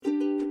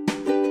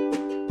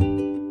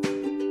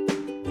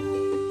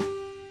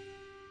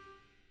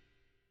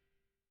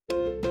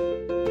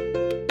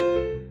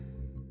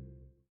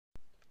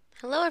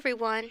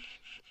everyone.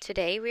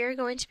 Today we are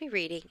going to be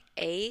reading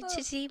A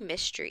to Z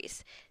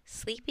Mysteries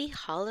Sleepy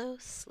Hollow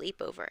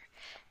Sleepover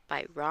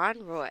by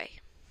Ron Roy.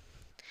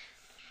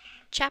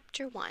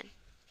 Chapter 1.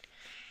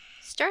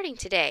 Starting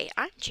today,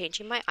 I'm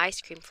changing my ice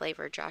cream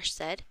flavor, Josh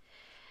said.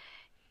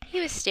 He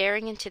was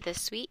staring into the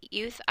Sweet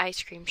Youth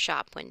ice cream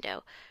shop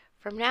window.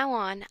 From now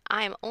on,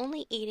 I am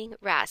only eating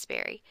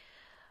raspberry.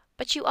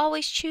 But you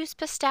always choose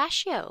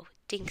pistachio,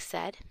 Dink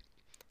said.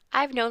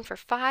 I've known for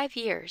 5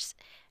 years,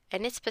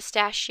 and it's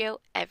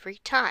pistachio every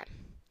time.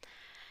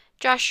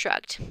 Josh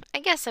shrugged. I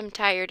guess I'm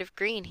tired of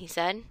green, he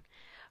said.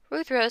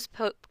 Ruth Rose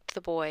poked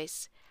the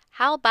boys.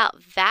 How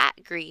about that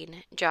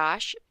green,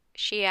 Josh?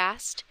 She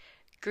asked.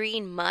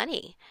 Green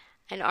money.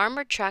 An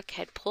armored truck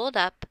had pulled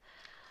up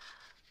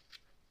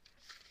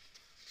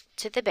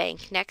to the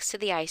bank next to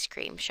the ice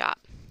cream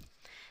shop.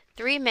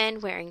 3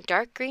 men wearing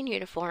dark green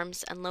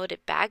uniforms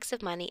unloaded bags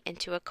of money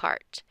into a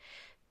cart.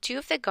 2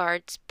 of the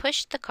guards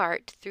pushed the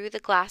cart through the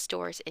glass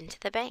doors into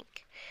the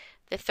bank.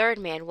 The 3rd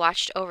man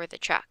watched over the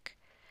truck.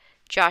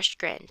 Josh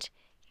grinned.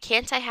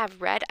 Can't I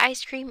have red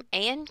ice cream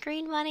and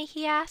green money?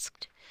 He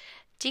asked.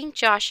 Dink,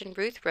 Josh, and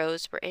Ruth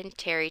Rose were in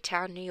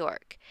Tarrytown, New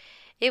York.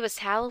 It was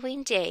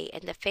Halloween Day,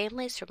 and the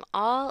families from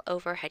all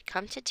over had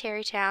come to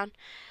Tarrytown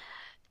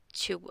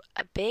to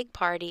a big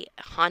party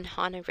on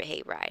a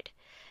hayride.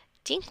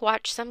 Dink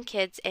watched some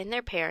kids and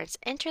their parents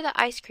enter the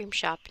ice cream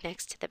shop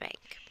next to the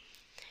bank.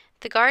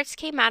 The guards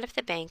came out of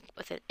the bank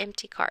with an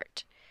empty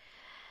cart,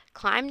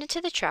 climbed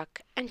into the truck,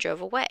 and drove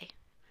away.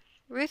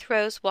 Ruth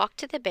Rose walked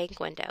to the bank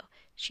window.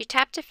 She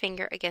tapped a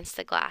finger against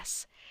the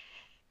glass.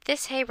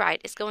 This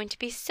hayride is going to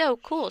be so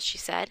cool, she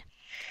said.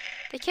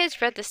 The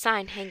kids read the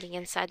sign hanging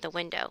inside the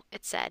window.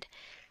 It said,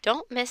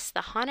 Don't miss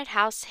the haunted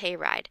house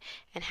hayride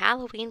and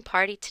Halloween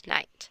party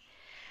tonight.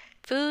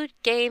 Food,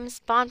 games,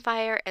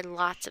 bonfire, and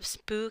lots of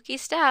spooky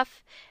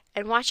stuff.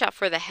 And watch out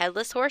for the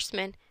headless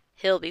horseman.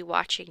 He'll be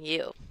watching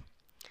you.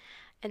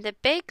 In the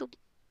big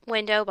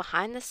window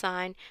behind the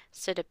sign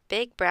stood a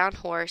big brown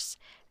horse.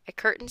 A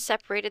curtain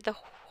separated the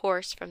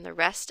horse from the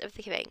rest of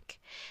the bank.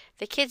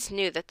 The kids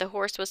knew that the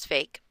horse was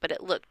fake, but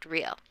it looked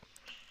real.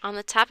 On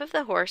the top of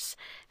the horse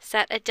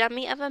sat a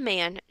dummy of a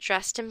man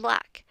dressed in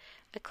black.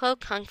 A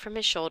cloak hung from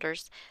his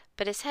shoulders,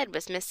 but his head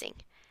was missing.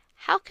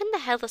 How can the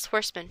headless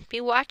horseman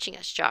be watching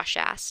us? Josh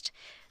asked.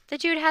 The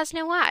dude has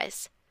no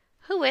eyes.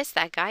 Who is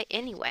that guy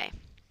anyway?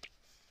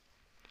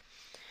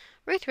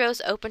 Ruth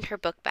Rose opened her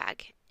book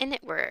bag. In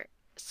it were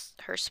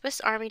her Swiss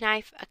Army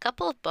knife, a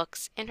couple of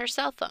books, and her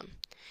cell phone.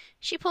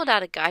 She pulled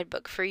out a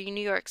guidebook for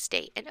New York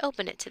State and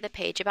opened it to the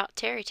page about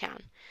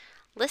Tarrytown.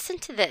 Listen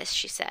to this,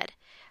 she said.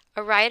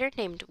 A writer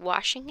named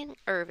Washington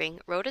Irving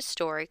wrote a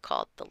story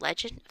called The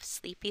Legend of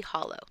Sleepy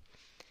Hollow.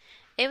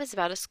 It was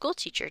about a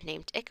schoolteacher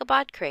named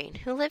Ichabod Crane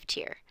who lived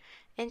here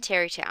in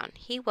Tarrytown.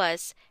 He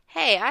was...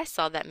 Hey, I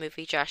saw that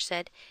movie, Josh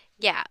said.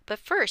 Yeah, but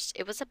first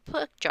it was a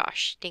book,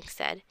 Josh, Dink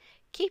said.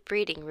 Keep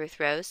reading, Ruth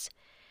Rose.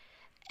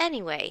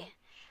 Anyway,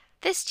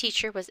 this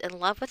teacher was in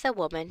love with a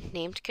woman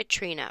named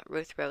Katrina,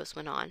 Ruth Rose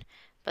went on,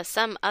 but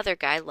some other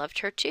guy loved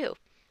her too.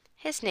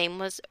 His name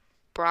was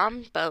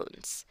Brom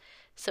Bones.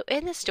 So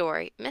in the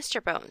story,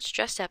 Mr. Bones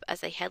dressed up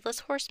as a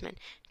headless horseman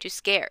to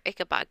scare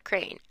Ichabod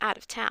Crane out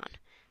of town.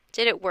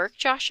 Did it work?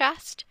 Josh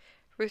asked.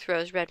 Ruth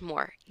Rose read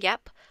more.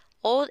 Yep,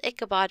 old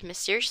Ichabod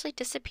mysteriously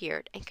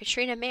disappeared and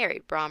Katrina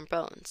married Brom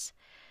Bones.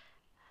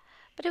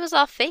 But it was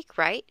all fake,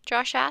 right?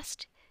 Josh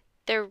asked.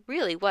 There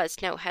really was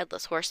no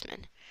headless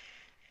horseman.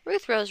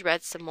 Ruth Rose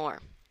read some more.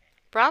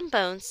 Brom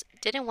Bones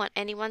didn't want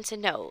anyone to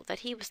know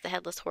that he was the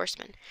headless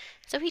horseman,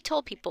 so he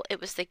told people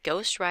it was the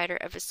ghost rider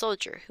of a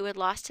soldier who had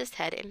lost his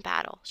head in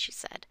battle, she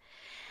said.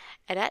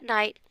 And at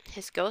night,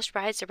 his ghost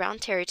rides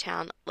around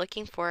Tarrytown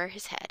looking for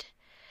his head.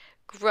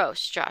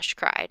 Gross, Josh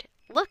cried.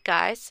 Look,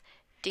 guys,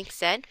 Dink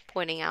said,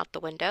 pointing out the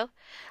window.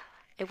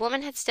 A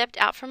woman had stepped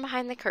out from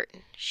behind the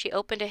curtain. She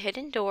opened a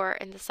hidden door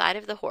in the side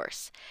of the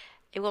horse.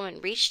 A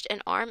woman reached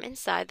an arm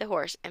inside the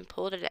horse and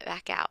pulled it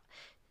back out.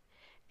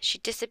 She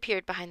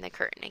disappeared behind the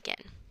curtain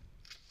again.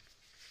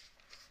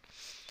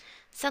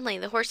 Suddenly,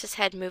 the horse's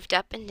head moved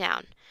up and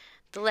down.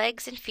 The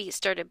legs and feet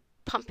started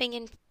pumping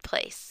in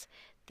place.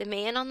 The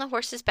man on the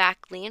horse's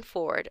back leaned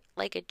forward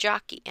like a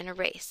jockey in a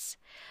race.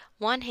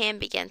 One hand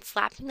began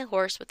slapping the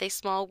horse with a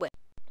small whip.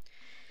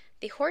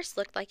 The horse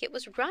looked like it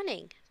was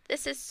running.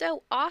 This is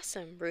so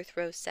awesome, Ruth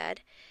Rose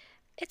said.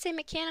 It's a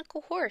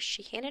mechanical horse.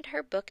 She handed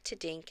her book to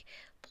Dink,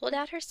 pulled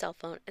out her cell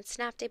phone, and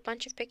snapped a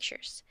bunch of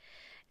pictures.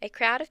 A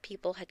crowd of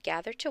people had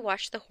gathered to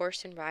watch the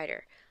horse and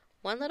rider.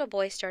 One little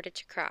boy started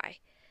to cry.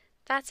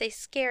 That's a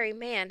scary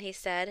man, he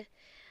said.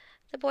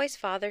 The boy's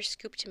father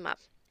scooped him up.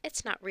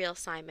 It's not real,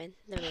 Simon,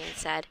 the man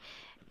said.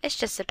 It's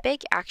just a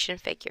big action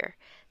figure.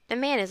 The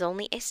man is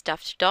only a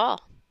stuffed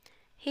doll.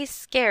 He's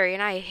scary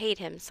and I hate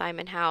him,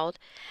 Simon howled.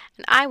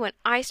 And I want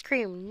ice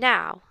cream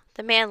now.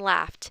 The man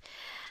laughed,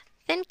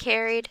 then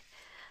carried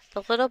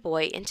the little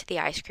boy into the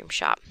ice cream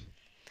shop.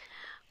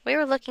 We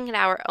were looking at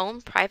our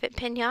own private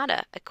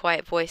piñata, a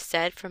quiet voice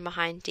said from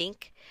behind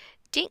Dink.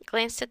 Dink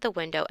glanced at the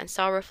window and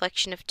saw a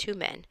reflection of 2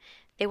 men.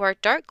 They wore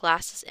dark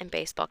glasses and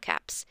baseball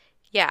caps.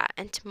 Yeah,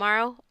 and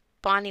tomorrow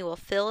Bonnie will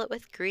fill it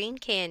with green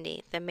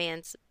candy, the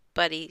man's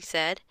buddy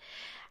said.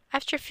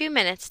 After a few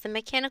minutes, the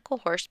mechanical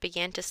horse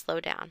began to slow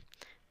down.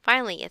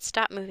 Finally, it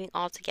stopped moving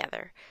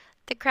altogether.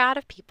 The crowd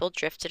of people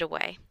drifted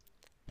away.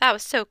 That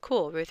was so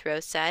cool, Ruth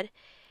Rose said.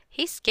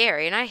 He's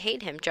scary, and I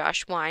hate him,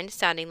 Josh whined,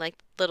 sounding like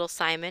little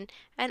Simon,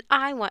 and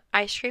I want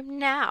ice cream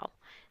now.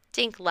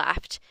 Dink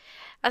laughed.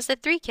 As the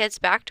three kids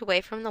backed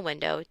away from the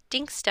window,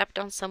 Dink stepped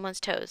on someone's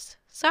toes.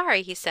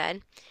 Sorry, he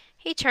said.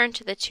 He turned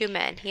to the two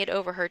men he had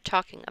overheard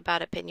talking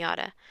about a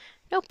piñata.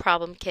 No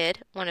problem,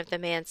 kid, one of the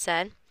men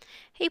said.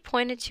 He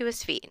pointed to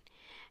his feet.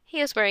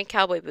 He was wearing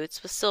cowboy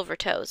boots with silver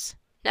toes.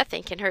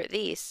 Nothing can hurt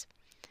these.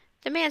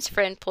 The man's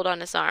friend pulled on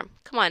his arm.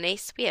 Come on,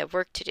 Ace, we have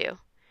work to do.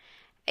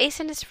 Ace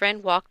and his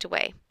friend walked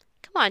away.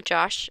 Come on,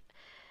 Josh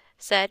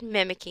said,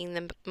 mimicking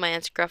the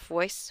man's gruff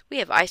voice. We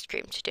have ice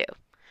cream to do.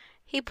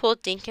 He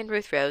pulled Dink and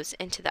Ruth Rose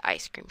into the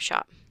ice cream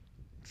shop.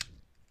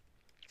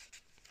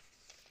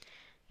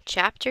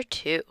 Chapter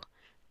 2.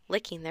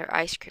 Licking their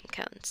ice cream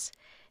cones.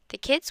 The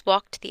kids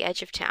walked to the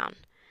edge of town.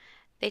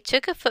 They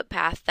took a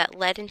footpath that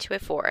led into a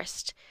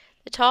forest.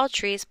 The tall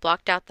trees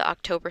blocked out the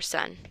October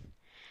sun.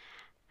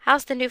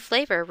 How's the new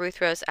flavor?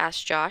 Ruth Rose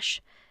asked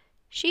Josh.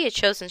 She had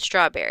chosen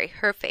strawberry,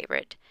 her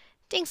favorite.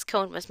 Dink's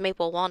cone was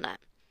maple walnut.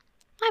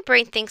 My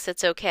brain thinks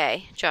it's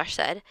okay, Josh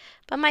said,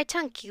 but my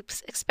tongue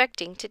keeps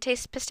expecting to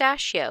taste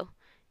pistachio.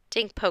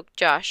 Dink poked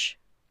Josh.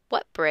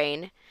 What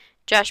brain?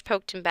 Josh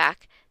poked him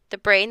back. The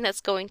brain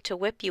that's going to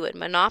whip you at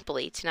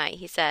Monopoly tonight,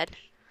 he said.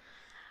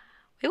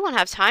 We won't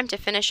have time to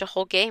finish a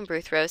whole game,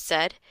 Ruth Rose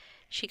said.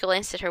 She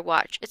glanced at her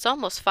watch. It's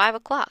almost 5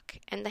 o'clock,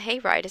 and the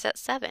hayride is at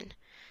 7.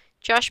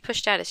 Josh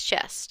pushed out his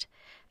chest.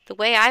 The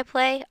way I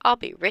play, I'll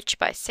be rich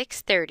by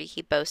 6:30,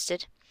 he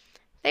boasted.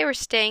 They were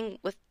staying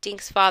with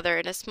Dink's father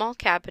in a small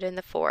cabin in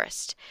the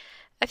forest.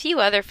 A few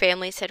other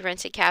families had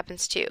rented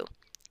cabins too.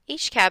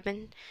 Each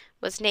cabin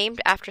was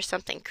named after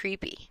something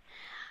creepy.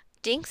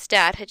 Dink's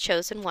dad had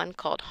chosen one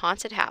called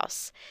Haunted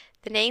House.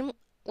 The name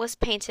was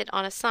painted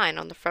on a sign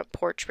on the front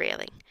porch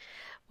railing.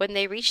 When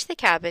they reached the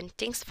cabin,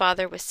 Dink's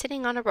father was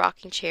sitting on a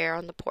rocking chair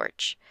on the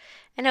porch.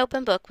 An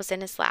open book was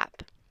in his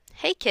lap.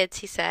 Hey, kids,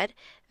 he said,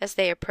 as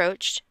they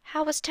approached.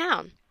 How was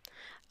town?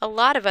 A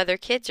lot of other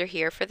kids are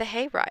here for the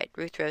hayride,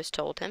 Ruth Rose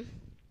told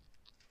him.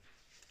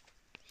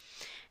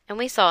 And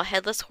we saw a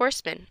headless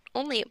horseman,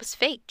 only it was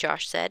fake,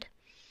 Josh said.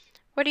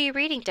 What are you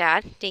reading,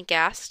 Dad? Dink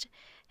asked.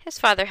 His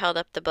father held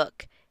up the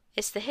book.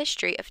 It's the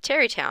history of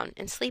Tarrytown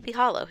in Sleepy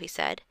Hollow, he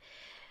said.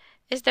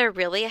 Is there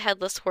really a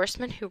headless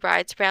horseman who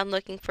rides around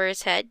looking for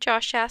his head?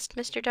 Josh asked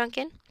Mr.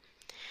 Duncan.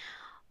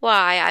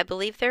 Why, I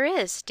believe there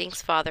is,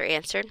 Dink's father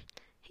answered.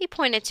 He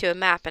pointed to a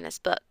map in his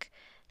book.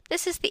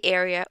 This is the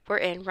area we're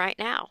in right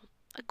now.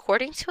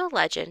 According to a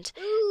legend...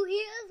 Ooh,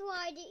 here's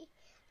why the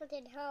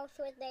haunted house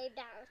was named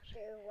after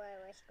where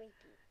we're sleeping.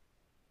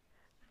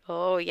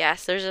 Oh,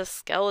 yes, there's a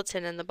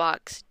skeleton in the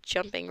box,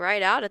 jumping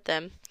right out at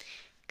them.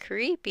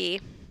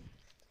 Creepy.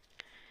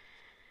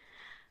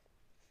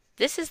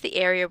 This is the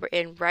area we're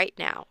in right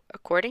now.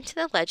 According to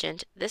the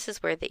legend, this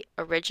is where the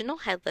original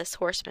headless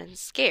horseman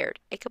scared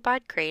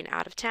Ichabod Crane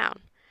out of town.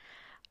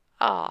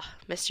 Aw,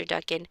 Mr.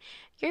 Duncan,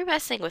 you're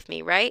messing with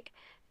me, right?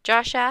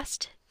 Josh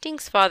asked.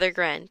 Dink's father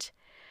grinned.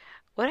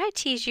 Would I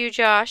tease you,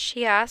 Josh?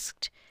 He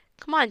asked.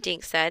 Come on,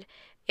 Dink said.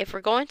 If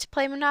we're going to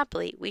play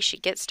Monopoly, we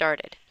should get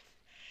started.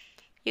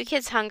 You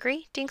kids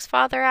hungry? Dink's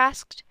father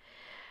asked.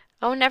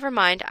 Oh, never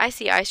mind. I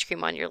see ice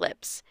cream on your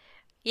lips.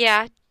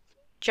 Yeah,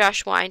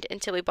 Josh whined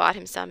until we bought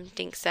him some,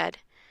 Dink said.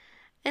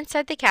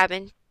 Inside the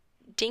cabin,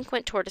 Dink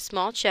went toward a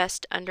small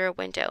chest under a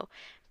window.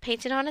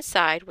 Painted on its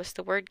side was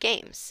the word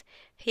Games.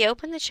 He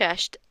opened the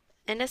chest,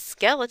 and a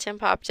skeleton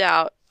popped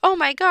out. Oh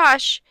my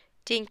gosh!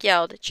 Dink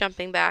yelled,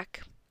 jumping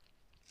back.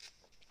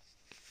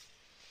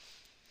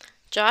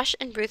 Josh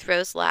and Ruth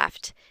Rose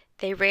laughed.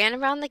 They ran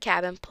around the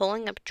cabin,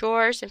 pulling up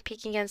drawers and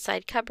peeking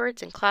inside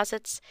cupboards and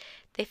closets.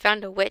 They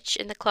found a witch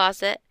in the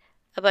closet,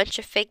 a bunch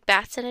of fake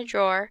bats in a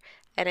drawer,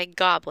 and a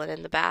goblin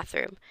in the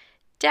bathroom.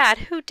 Dad,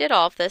 who did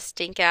all of this?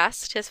 Dink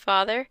asked his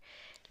father.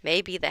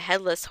 Maybe the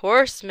headless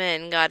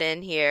horseman got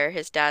in here,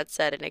 his dad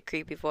said in a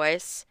creepy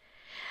voice.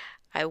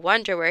 I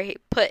wonder where he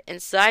put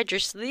inside your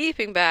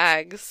sleeping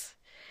bags.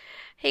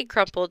 He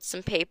crumpled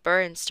some paper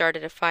and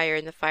started a fire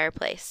in the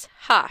fireplace.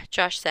 Ha,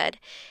 Josh said.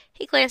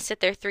 He glanced at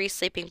their 3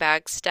 sleeping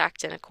bags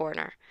stacked in a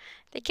corner.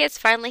 The kids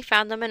finally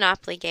found the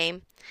Monopoly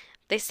game.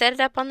 They set it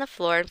up on the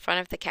floor in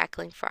front of the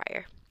cackling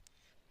fire.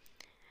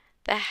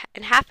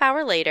 And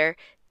half-hour later,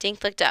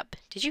 Dink looked up.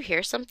 Did you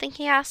hear something?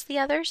 He asked the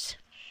others.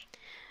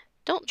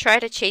 Don't try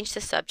to change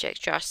the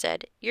subject, Josh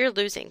said. You're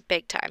losing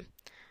big time.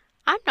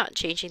 I'm not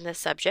changing the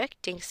subject,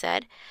 Dink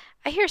said.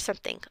 I hear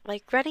something,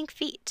 like running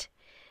feet.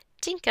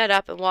 Dink got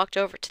up and walked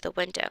over to the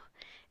window.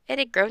 It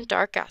had grown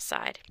dark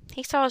outside.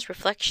 He saw his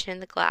reflection in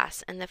the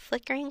glass and the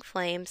flickering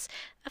flames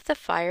of the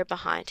fire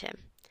behind him.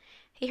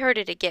 He heard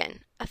it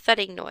again, a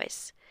thudding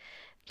noise.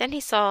 Then he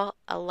saw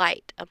a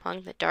light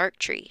among the dark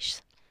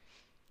trees.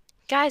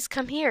 Guys,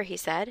 come here, he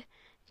said.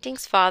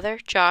 Dink's father,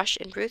 Josh,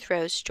 and Ruth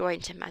Rose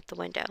joined him at the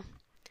window.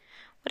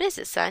 What is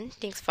it, son?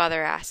 Dink's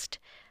father asked.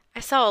 I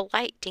saw a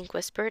light, Dink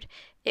whispered.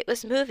 It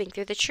was moving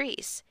through the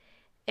trees.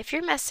 If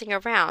you're messing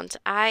around,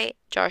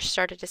 Josh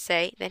started to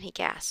say, then he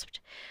gasped.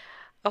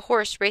 A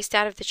horse raced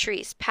out of the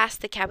trees,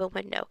 past the cabin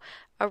window.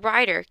 A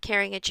rider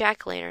carrying a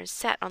jack-o'-lantern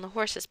sat on the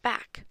horse's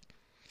back.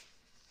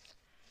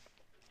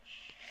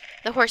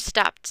 The horse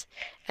stopped,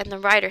 and the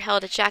rider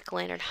held a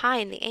jack-o'-lantern high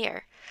in the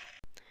air.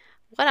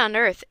 What on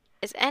earth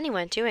is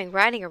anyone doing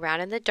riding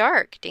around in the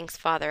dark? Dink's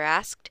father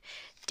asked.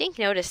 Dink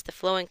noticed the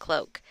flowing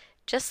cloak,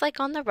 just like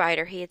on the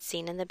rider he had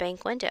seen in the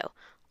bank window,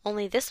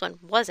 only this one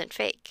wasn't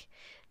fake.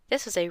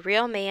 This was a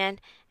real man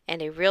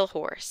and a real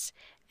horse,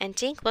 and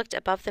Dink looked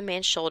above the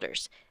man's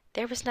shoulders.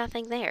 There was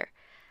nothing there.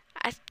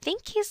 I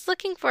think he's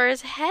looking for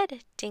his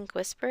head, Dink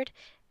whispered.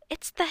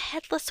 It's the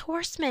Headless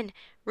Horseman,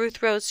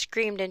 Ruth Rose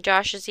screamed in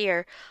Josh's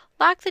ear.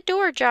 Lock the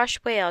door, Josh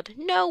wailed.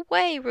 No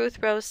way, Ruth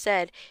Rose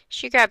said.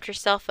 She grabbed her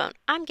cell phone.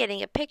 I'm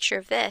getting a picture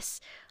of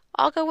this.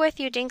 I'll go with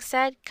you, Dink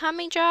said.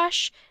 Coming,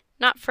 Josh?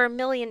 Not for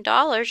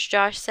 $1,000,000,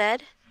 Josh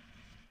said.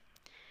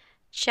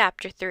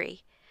 Chapter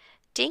 3.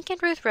 Dink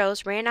and Ruth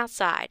Rose ran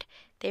outside.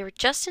 They were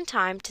just in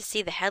time to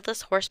see the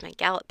Headless Horseman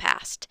gallop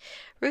past.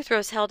 Ruth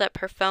Rose held up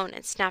her phone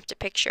and snapped a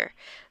picture.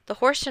 The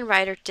horse and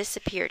rider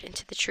disappeared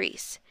into the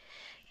trees.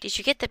 Did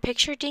you get the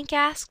picture? Dink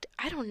asked.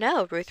 I don't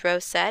know, Ruth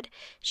Rose said.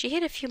 She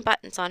hit a few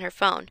buttons on her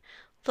phone.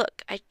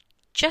 Look, I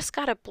just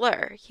got a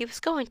blur. He was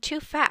going too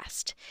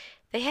fast.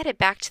 They headed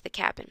back to the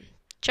cabin.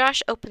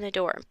 Josh opened the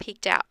door and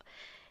peeked out.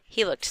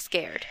 He looked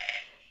scared.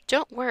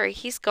 Don't worry,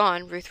 he's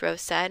gone, Ruth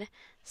Rose said.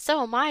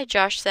 So am I,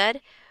 Josh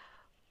said.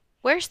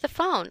 Where's the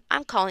phone?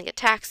 I'm calling a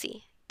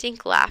taxi.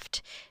 Dink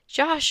laughed.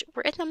 Josh,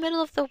 we're in the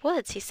middle of the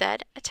woods, he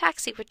said. A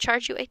taxi would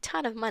charge you a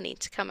ton of money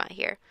to come out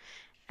here.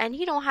 And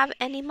you don't have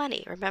any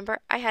money, remember?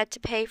 I had to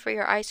pay for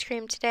your ice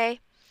cream today.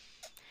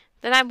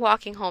 Then I'm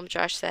walking home,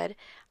 Josh said.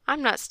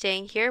 I'm not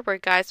staying here where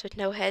guys with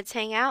no heads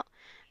hang out.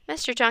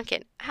 Mr.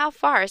 Duncan, how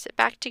far is it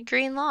back to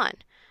Green Lawn?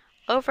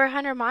 Over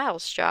 100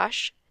 miles,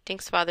 Josh,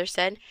 Dink's father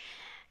said.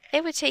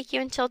 It would take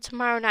you until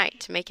tomorrow night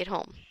to make it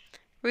home.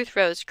 Ruth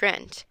Rose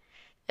grinned.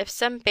 If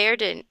some bear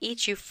didn't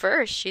eat you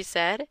first, she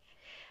said.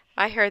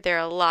 I heard there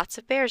are lots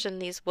of bears in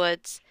these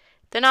woods.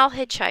 Then I'll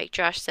hitchhike,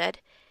 Josh said.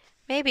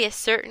 Maybe a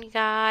certain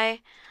guy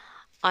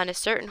on a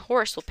certain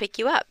horse will pick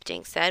you up,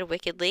 Dink said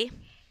wickedly.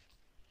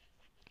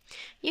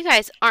 You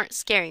guys aren't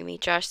scaring me,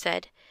 Josh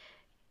said.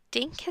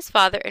 Dink, his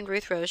father, and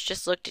Ruth Rose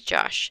just looked at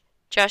Josh.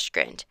 Josh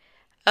grinned.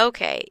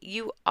 Okay,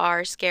 you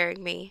are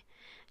scaring me.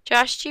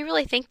 Josh, do you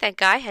really think that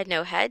guy had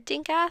no head?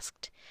 Dink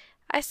asked.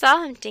 I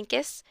saw him,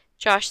 Dinkus,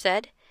 Josh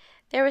said.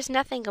 There was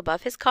nothing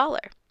above his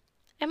collar.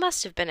 It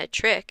must have been a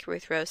trick,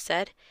 Ruth Rose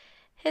said.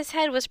 His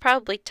head was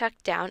probably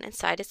tucked down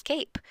inside his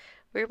cape,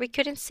 where we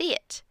couldn't see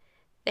it.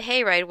 The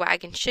hayride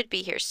wagon should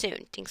be here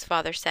soon, Dink's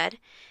father said.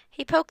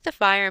 He poked the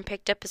fire and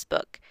picked up his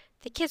book.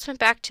 The kids went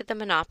back to the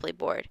Monopoly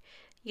board.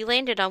 You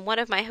landed on one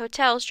of my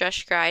hotels,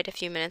 Josh cried a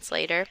few minutes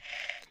later.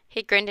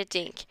 He grinned at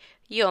Dink.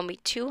 You owe me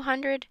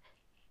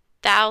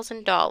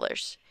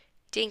 $200,000.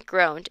 Dink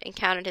groaned and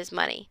counted his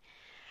money.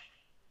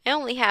 I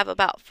only have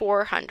about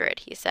 400,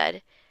 he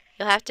said.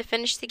 You'll have to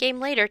finish the game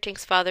later,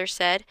 Dink's father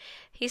said.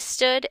 He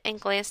stood and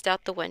glanced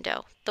out the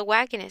window. The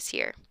wagon is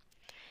here.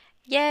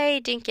 Yay,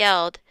 Dink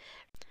yelled.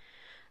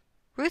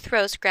 Ruth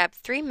Rose grabbed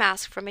 3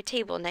 masks from a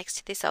table next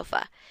to the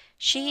sofa.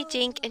 She,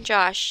 Dink, and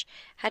Josh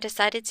had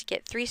decided to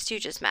get 3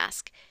 Stooges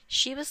masks.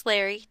 She was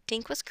Larry,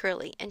 Dink was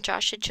Curly, and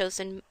Josh had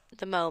chosen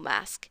the Moe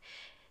mask.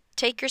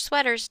 Take your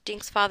sweaters,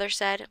 Dink's father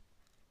said.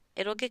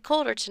 It'll get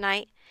colder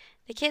tonight.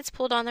 The kids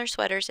pulled on their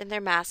sweaters and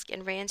their masks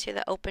and ran to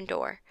the open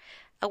door.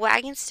 A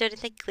wagon stood in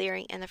the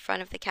clearing in the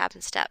front of the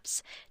cabin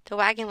steps. The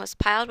wagon was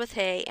piled with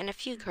hay, and a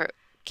few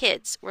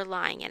kids were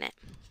lying in it.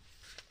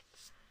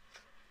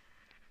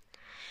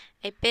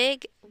 A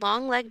big,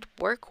 long-legged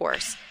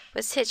workhorse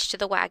was hitched to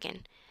the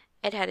wagon.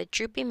 It had a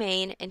droopy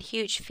mane and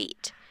huge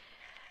feet.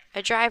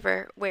 A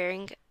driver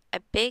wearing a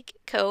big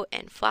coat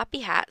and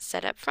floppy hat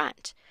sat up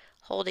front,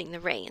 holding the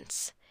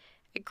reins.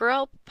 A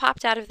girl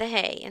popped out of the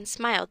hay and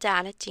smiled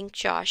down at Dink,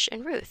 Josh,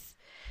 and Ruth.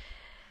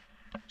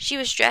 She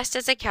was dressed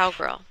as a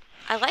cowgirl.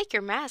 I like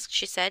your mask,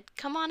 she said.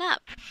 Come on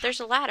up. There's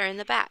a ladder in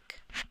the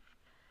back.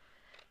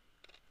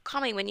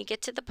 Call me when you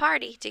get to the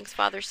party, Dink's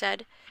father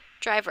said.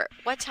 Driver,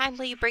 what time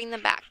will you bring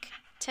them back?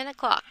 10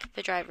 o'clock,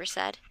 the driver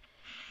said.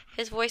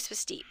 His voice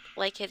was deep,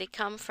 like it had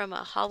come from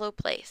a hollow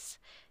place.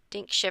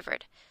 Dink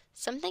shivered.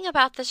 Something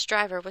about this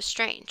driver was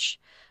strange.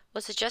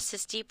 Was it just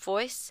his deep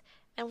voice?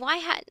 And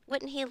why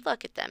wouldn't he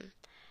look at them?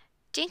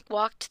 Dink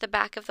walked to the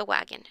back of the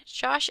wagon.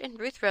 Josh and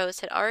Ruth Rose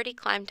had already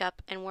climbed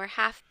up and were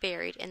half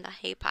buried in the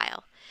hay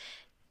pile.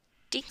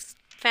 Dink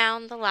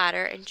found the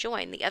ladder and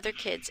joined the other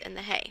kids in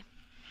the hay.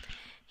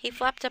 He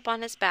flopped up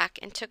on his back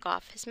and took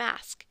off his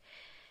mask.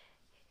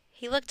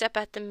 He looked up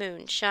at the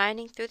moon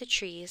shining through the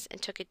trees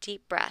and took a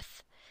deep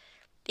breath.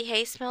 The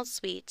hay smelled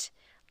sweet,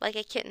 like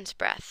a kitten's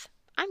breath.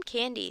 I'm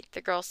Candy,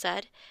 the girl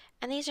said,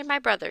 and these are my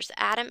brothers,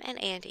 Adam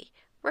and Andy.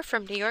 We're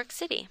from New York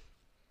City.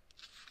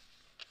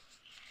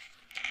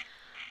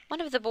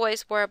 One of the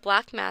boys wore a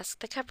black mask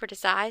that covered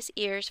his eyes,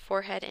 ears,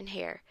 forehead, and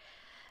hair.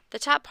 The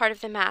top part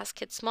of the mask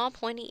had small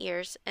pointy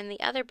ears, and the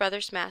other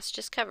brother's mask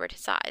just covered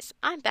his eyes.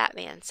 "I'm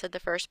Batman," said the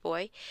first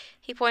boy.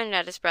 He pointed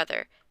at his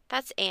brother.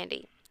 "That's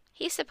Andy.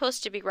 He's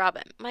supposed to be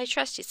Robin, my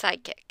trusty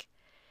sidekick."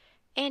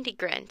 Andy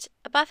grinned.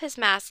 Above his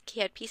mask he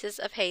had pieces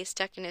of hay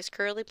stuck in his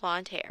curly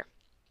blonde hair.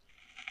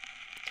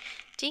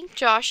 Dink,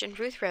 Josh, and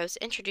Ruth Rose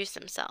introduced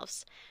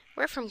themselves.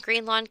 "We're from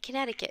Green Lawn,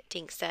 Connecticut,"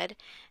 Dink said.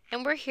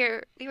 "And we were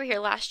here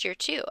last year,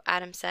 too,"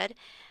 Adam said,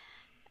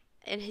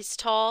 and he's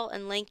tall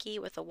and lanky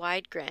with a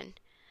wide grin.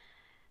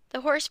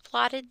 The horse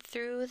plodded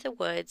through the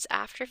woods.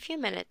 After a few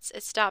minutes,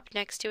 it stopped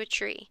next to a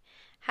tree.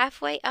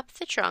 Halfway up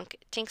the trunk,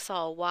 Dink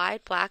saw a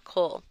wide black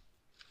hole.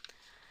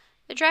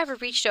 The driver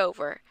reached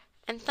over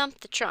and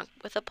thumped the trunk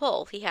with a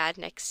pole he had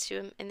next to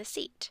him in the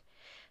seat.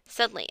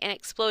 Suddenly, an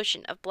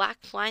explosion of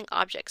black flying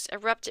objects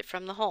erupted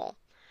from the hole.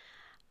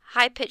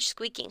 High-pitched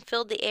squeaking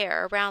filled the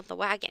air around the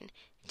wagon.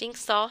 Dink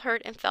saw,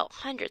 heard, and felt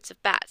hundreds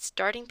of bats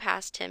darting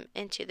past him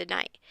into the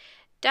night.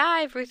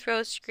 "Dive!" Ruth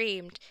Rose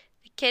screamed.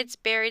 The kids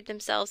buried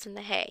themselves in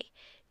the hay.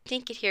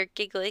 Dink could hear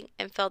giggling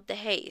and felt the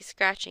hay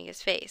scratching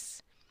his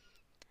face.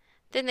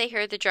 Then they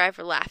heard the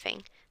driver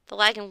laughing. The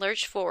wagon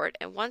lurched forward,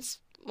 and once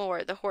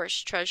more the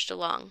horse trudged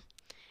along.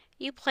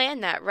 "You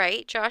planned that,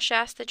 right?" Josh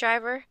asked the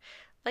driver.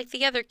 Like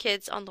the other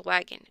kids on the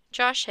wagon,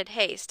 Josh had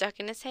hay stuck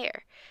in his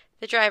hair.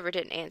 The driver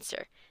didn't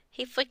answer.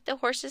 He flicked the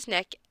horse's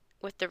neck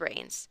with the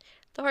reins.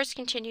 The horse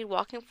continued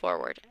walking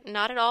forward,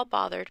 not at all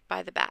bothered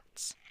by the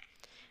bats.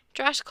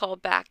 Josh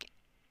called back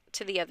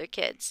to the other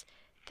kids.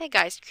 "That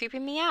guy's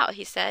creeping me out,"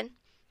 he said.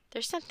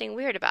 "There's something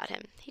weird about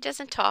him. He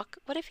doesn't talk.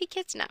 What if he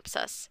kidnaps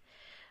us?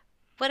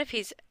 What if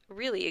he's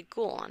really a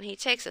ghoul and he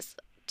takes us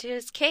to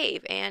his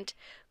cave and—"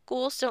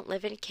 "Ghouls don't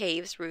live in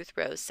caves," Ruth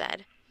Rose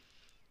said.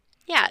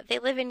 "Yeah, they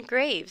live in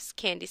graves,"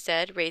 Candy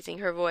said, raising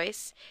her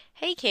voice.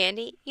 "Hey,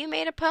 Candy, you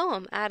made a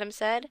poem," Adam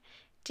said.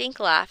 Dink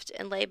laughed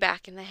and lay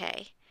back in the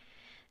hay.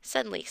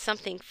 Suddenly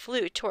something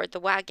flew toward the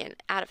wagon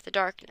out of the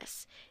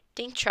darkness.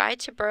 Dink tried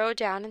to burrow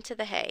down into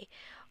the hay.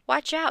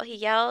 "Watch out," he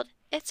yelled.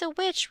 "It's a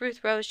witch,"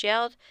 Ruth Rose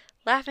yelled,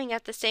 laughing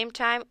at the same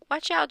time.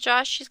 "Watch out,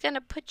 Josh, she's going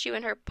to put you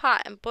in her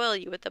pot and boil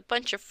you with a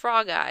bunch of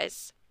frog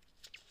eyes."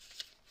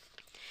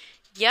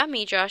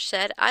 "Yummy," Josh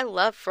said. "I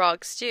love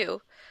frog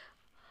stew."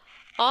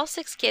 All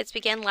 6 kids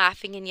began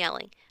laughing and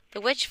yelling.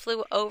 The witch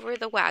flew over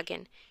the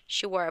wagon.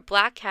 She wore a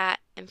black hat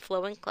and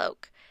flowing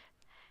cloak.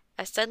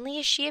 As suddenly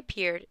as she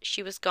appeared,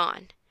 she was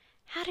gone.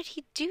 "How did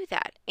he do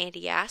that?"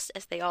 Andy asked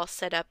as they all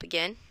sat up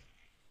again.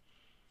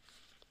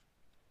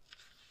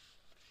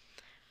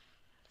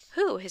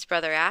 "Who?" his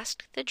brother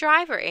asked. "The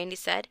driver," Andy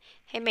said.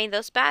 "He made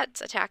those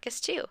bats attack us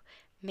too."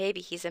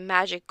 "Maybe he's a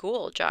magic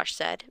ghoul," Josh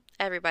said.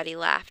 Everybody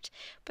laughed,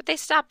 but they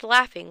stopped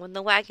laughing when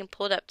the wagon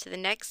pulled up to the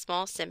next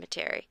small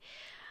cemetery.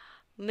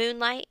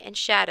 Moonlight and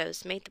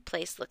shadows made the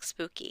place look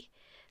spooky.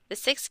 The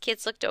 6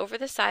 kids looked over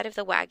the side of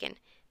the wagon.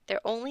 There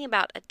were only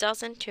about a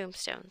dozen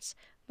tombstones.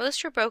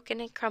 Most were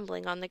broken and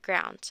crumbling on the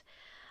ground.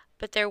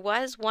 But there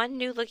was one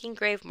new-looking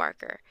grave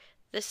marker.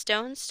 The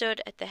stone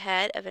stood at the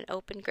head of an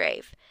open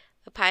grave.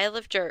 A pile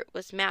of dirt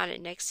was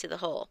mounted next to the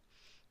hole.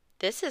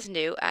 "This is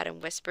new,"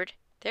 Adam whispered.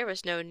 "There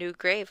was no new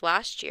grave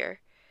last year."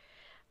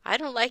 "I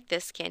don't like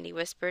this," Candy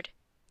whispered.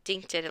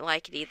 Dink didn't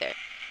like it either.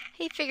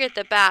 He figured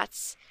the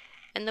bats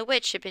and the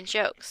witch had been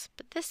jokes,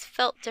 but this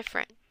felt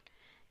different.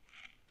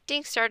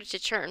 Dink started to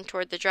turn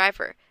toward the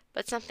driver,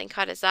 but something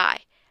caught his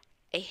eye.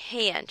 A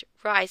hand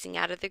rising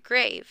out of the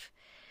grave.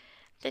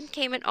 Then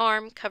came an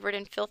arm covered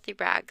in filthy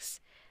rags.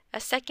 A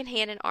second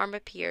hand and arm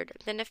appeared,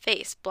 then a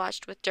face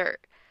blotched with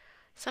dirt.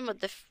 Some of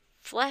the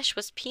flesh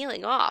was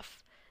peeling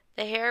off.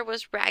 The hair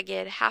was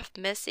ragged, half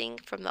missing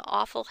from the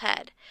awful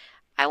head.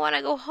 "I want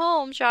to go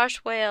home,"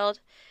 Josh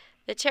wailed.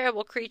 The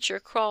terrible creature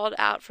crawled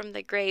out from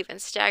the grave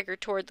and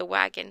staggered toward the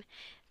wagon.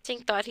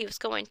 Dink thought he was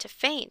going to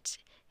faint.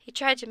 He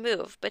tried to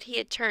move, but he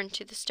had turned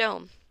to the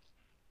stone.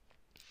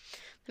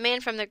 The man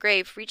from the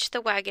grave reached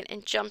the wagon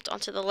and jumped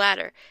onto the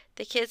ladder.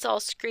 The kids all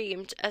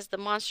screamed as the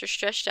monster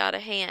stretched out a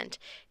hand.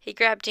 He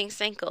grabbed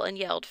Dink's ankle and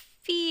yelled,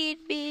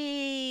 "Feed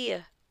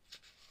me!"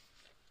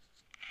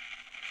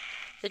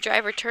 The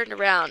driver turned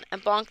around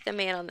and bonked the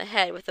man on the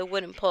head with a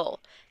wooden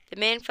pole. The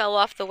man fell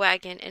off the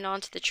wagon and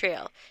onto the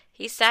trail.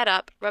 He sat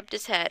up, rubbed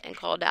his head, and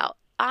called out,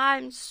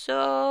 "I'm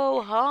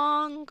so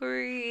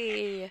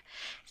hungry."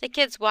 The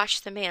kids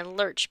watched the man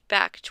lurch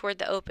back toward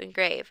the open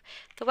grave.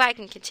 The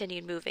wagon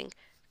continued moving.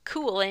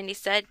 "Cool," Andy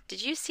said.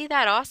 "Did you see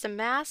that awesome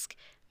mask?"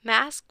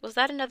 "Mask? Was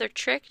that another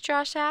trick?"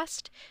 Josh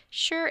asked.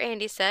 "Sure,"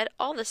 Andy said.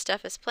 "All this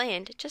stuff is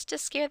planned just to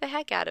scare the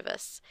heck out of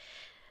us."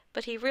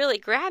 "But he really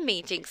grabbed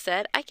me," Dink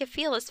said. "I could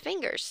feel his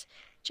fingers."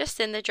 Just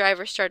then the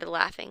driver started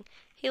laughing.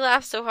 He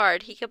laughed so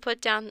hard he could put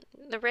down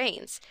the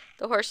reins.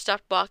 The horse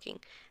stopped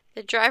walking.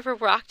 The driver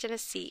rocked in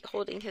his seat,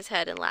 holding his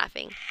head and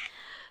laughing.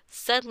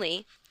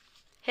 Suddenly,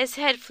 his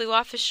head flew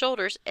off his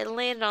shoulders and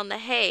landed on the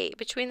hay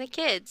between the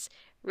kids.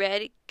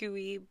 Red,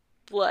 gooey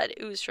blood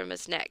oozed from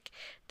his neck.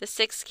 The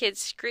 6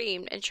 kids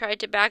screamed and tried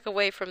to back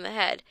away from the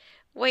head.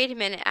 "Wait a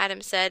minute,"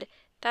 Adam said.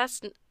 "That's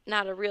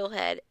not a real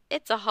head.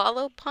 It's a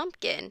hollow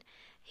pumpkin."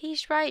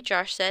 He's right,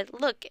 Josh said.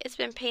 Look, it's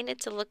been painted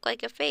to look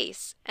like a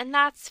face. And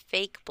that's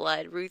fake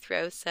blood, Ruth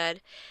Rose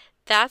said.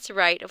 That's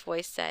right, a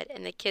voice said,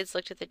 and the kids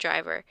looked at the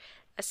driver,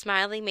 a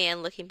smiling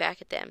man looking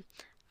back at them.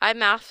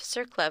 I'm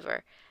Officer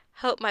Clever.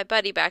 Hope my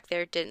buddy back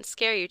there didn't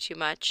scare you too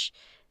much.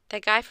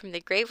 That guy from the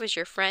grave was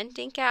your friend?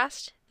 Dink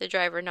asked. The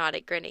driver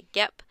nodded, grinning.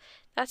 Yep,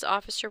 that's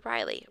Officer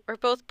Riley. We're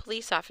both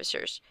police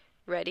officers.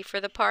 Ready for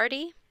the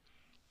party?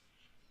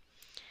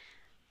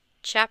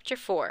 Chapter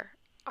 4.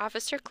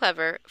 Officer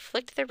Clever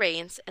flicked the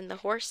reins, and the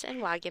horse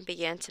and wagon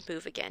began to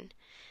move again.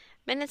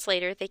 Minutes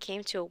later, they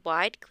came to a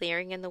wide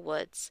clearing in the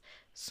woods.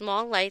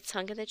 Small lights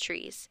hung in the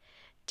trees.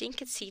 Dink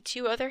could see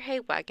 2 other hay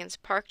wagons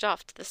parked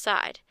off to the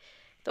side.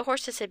 The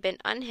horses had been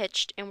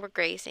unhitched and were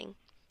grazing.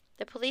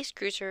 The police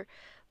cruiser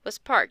was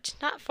parked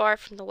not far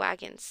from the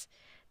wagons.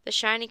 The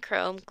shiny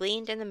chrome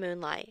gleamed in the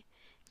moonlight.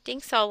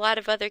 Dink saw a lot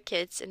of other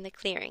kids in the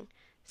clearing.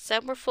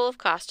 Some were full of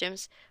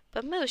costumes,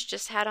 but most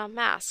just had on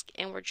masks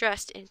and were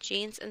dressed in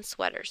jeans and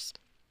sweaters.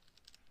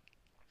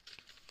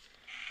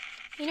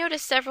 He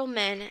noticed several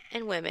men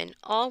and women,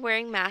 all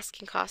wearing masks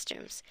and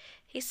costumes.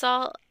 He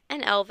saw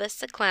an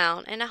Elvis, a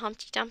clown, and a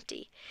Humpty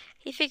Dumpty.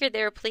 He figured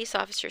they were police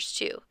officers,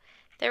 too.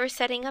 They were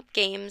setting up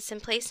games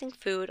and placing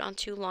food on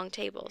 2 long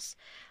tables.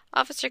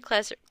 Officer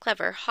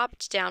Clever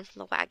hopped down from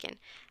the wagon.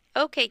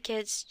 Okay,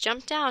 kids,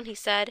 jump down, he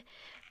said.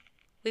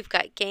 We've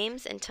got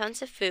games and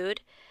tons of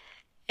food,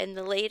 and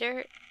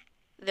later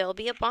there'll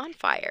be a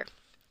bonfire.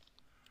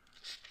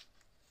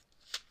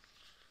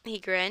 He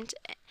grinned.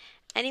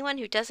 Anyone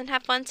who doesn't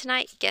have fun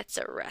tonight gets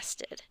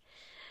arrested.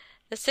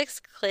 The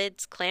 6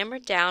 kids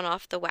clambered down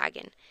off the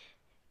wagon.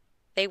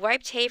 They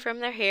wiped hay from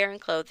their hair and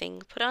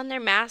clothing, put on their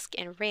mask,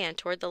 and ran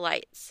toward the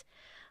lights.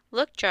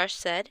 Look, Josh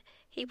said.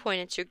 He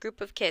pointed to a group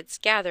of kids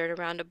gathered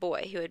around a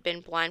boy who had been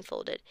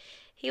blindfolded.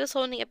 He was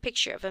holding a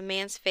picture of a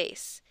man's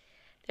face.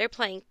 They're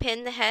playing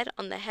Pin the Head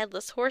on the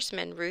Headless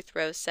Horseman, Ruth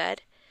Rose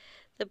said.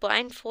 The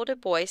blindfolded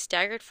boy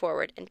staggered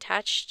forward, and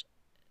attached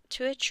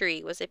to a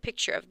tree was a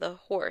picture of the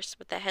horse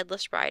with the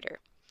headless rider.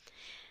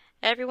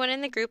 Everyone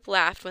in the group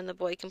laughed when the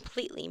boy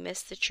completely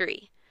missed the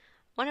tree.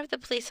 One of the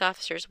police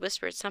officers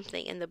whispered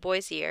something in the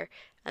boy's ear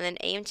and then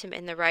aimed him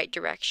in the right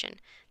direction.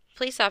 The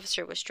police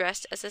officer was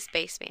dressed as a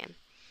spaceman.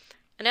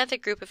 Another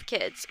group of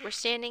kids were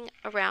standing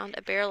around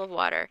a barrel of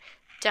water,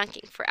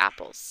 dunking for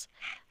apples.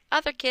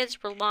 Other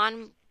kids were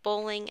lawn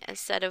bowling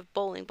instead of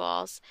bowling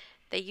balls.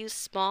 They used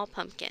small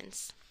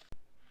pumpkins.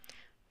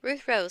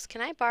 Ruth Rose,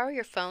 can I borrow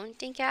your phone?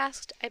 Dink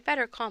asked. I'd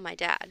better call my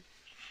dad.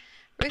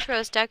 Ruth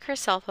Rose dug her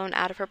cell phone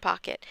out of her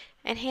pocket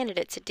and handed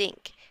it to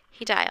Dink.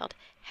 He dialed.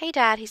 Hey,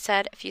 Dad, he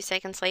said a few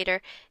seconds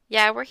later.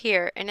 Yeah, we're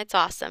here, and it's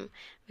awesome.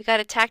 We got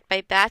attacked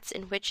by bats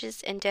and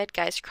witches and dead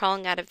guys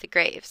crawling out of the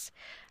graves.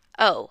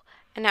 Oh,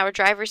 and our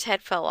driver's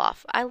head fell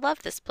off. I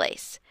love this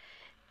place.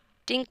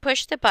 Dink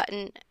pushed the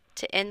button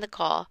to end the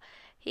call.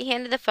 He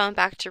handed the phone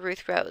back to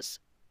Ruth Rose.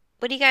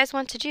 What do you guys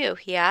want to do?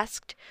 He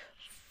asked.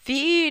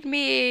 Feed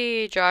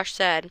me, Josh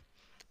said.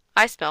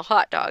 I smell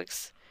hot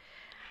dogs.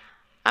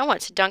 I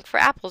want to dunk for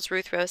apples,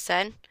 Ruth Rose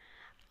said.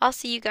 I'll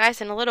see you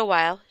guys in a little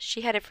while.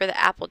 She headed for the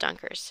apple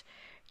dunkers.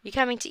 You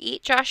coming to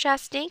eat? Josh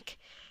asked Dink.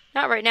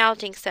 Not right now,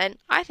 Dink said.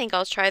 I think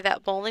I'll try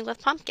that bowling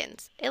with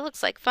pumpkins. It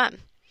looks like fun.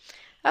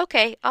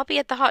 Okay, I'll be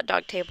at the hot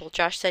dog table,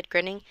 Josh said,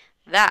 grinning.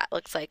 That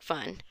looks like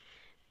fun.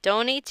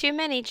 Don't eat too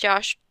many,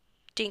 Josh,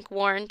 Dink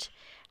warned.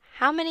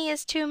 How many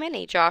is too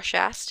many? Josh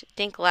asked.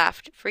 Dink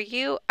laughed. For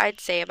you, I'd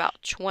say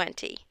about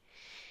 20.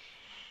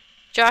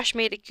 Josh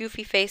made a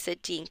goofy face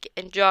at Dink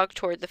and jogged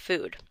toward the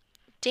food.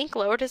 Dink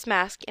lowered his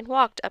mask and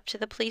walked up to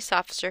the police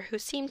officer who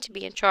seemed to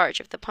be in charge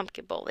of the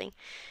pumpkin bowling.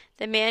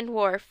 The man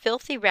wore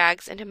filthy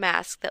rags and a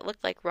mask that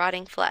looked like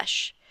rotting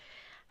flesh.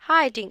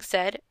 Hi, Dink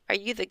said. Are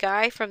you the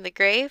guy from the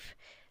grave?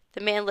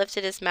 The man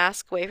lifted his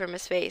mask away from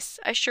his face.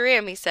 I sure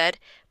am, he said,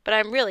 but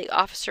I'm really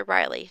Officer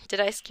Riley. Did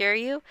I scare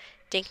you?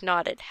 Dink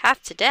nodded.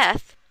 Half to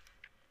death.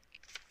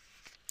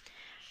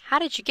 How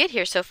did you get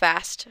here so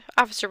fast?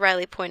 Officer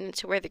Riley pointed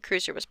to where the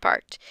cruiser was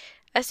parked.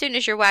 As soon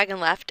as your wagon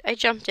left, I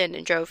jumped in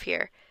and drove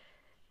here.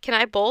 Can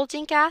I bowl?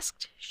 Dink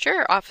asked.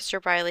 Sure, Officer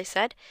Riley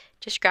said.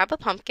 Just grab a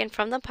pumpkin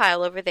from the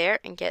pile over there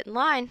and get in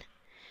line.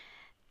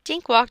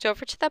 Dink walked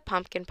over to the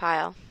pumpkin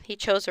pile. He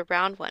chose a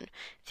round one,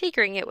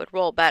 figuring it would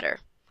roll better.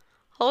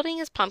 Holding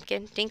his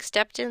pumpkin, Dink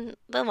stepped in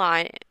the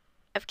line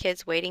of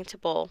kids waiting to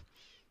bowl.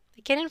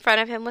 The kid in front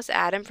of him was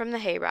Adam from the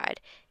hayride.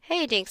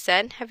 Hey, Dink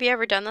said. Have you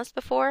ever done this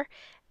before?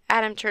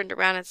 Adam turned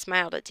around and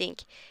smiled at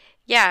Dink.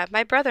 Yeah,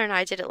 my brother and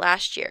I did it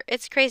last year.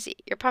 It's crazy.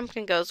 Your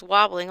pumpkin goes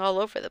wobbling all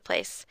over the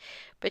place.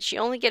 But you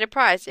only get a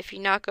prize if you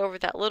knock over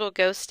that little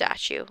ghost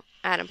statue,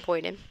 Adam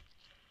pointed.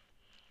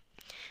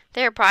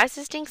 There are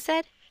prizes, Dink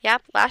said.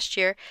 Yep, last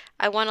year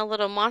I won a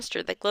little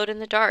monster that glowed in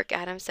the dark,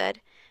 Adam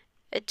said.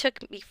 It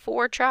took me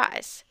 4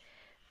 tries.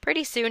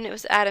 Pretty soon it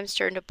was Adam's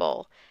turn to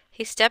bowl.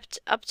 He stepped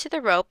up to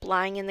the rope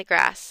lying in the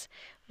grass.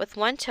 With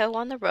one toe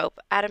on the rope,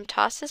 Adam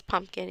tossed his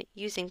pumpkin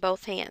using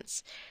both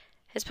hands.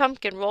 His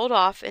pumpkin rolled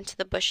off into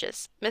the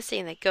bushes,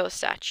 missing the ghost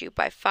statue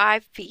by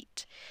 5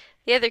 feet.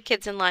 The other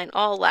kids in line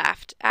all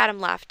laughed. Adam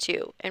laughed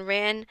too, and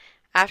ran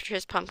after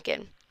his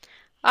pumpkin.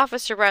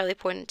 Officer Riley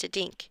pointed to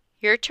Dink.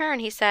 Your turn,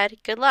 he said.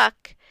 Good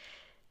luck.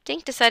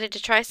 Dink decided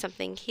to try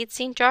something he'd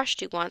seen Josh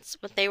do once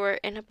when they were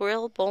in a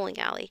real bowling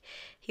alley.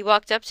 He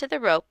walked up to the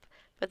rope,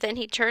 but then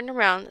he turned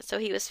around so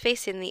he was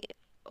facing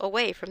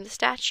away from the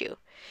statue.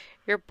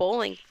 You're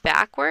bowling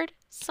backward?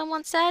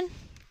 Someone said.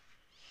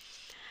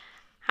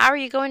 How are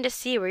you going to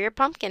see where your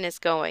pumpkin is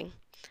going?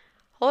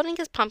 Holding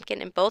his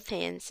pumpkin in both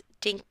hands,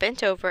 Dink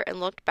bent over and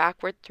looked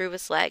backward through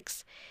his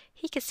legs.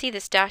 He could see the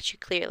statue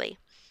clearly,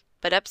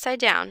 but upside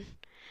down.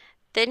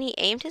 Then he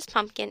aimed his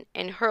pumpkin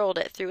and hurled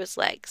it through his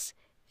legs.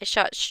 It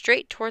shot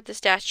straight toward the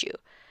statue,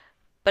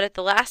 but at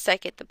the last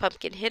second the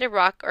pumpkin hit a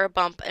rock or a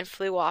bump and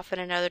flew off in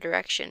another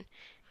direction.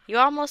 You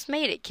almost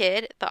made it,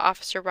 kid, the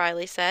Officer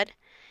Riley said.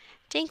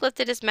 Dink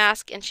lifted his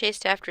mask and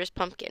chased after his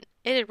pumpkin.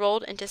 It had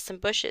rolled into some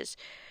bushes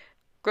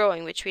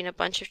growing between a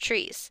bunch of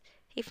trees.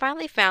 He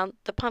finally found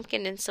the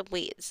pumpkin in some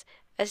weeds.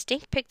 As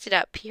Dink picked it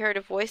up, he heard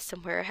a voice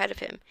somewhere ahead of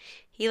him.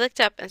 He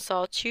looked up and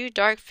saw two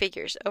dark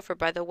figures over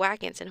by the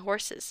wagons and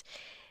horses.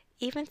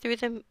 Even through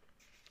the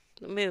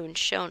moon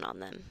shone on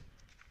them.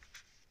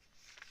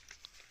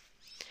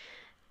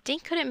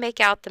 Dink couldn't make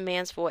out the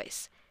man's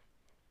voice.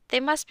 They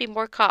must be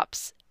more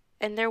cops,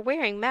 and they're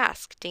wearing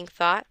masks, Dink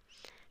thought.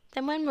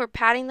 The men were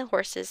patting the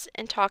horses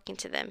and talking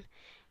to them.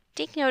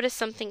 Dink noticed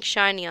something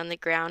shiny on the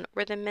ground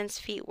where the men's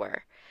feet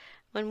were.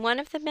 When one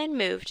of the men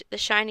moved, the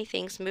shiny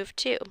things moved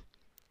too.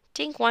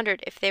 Dink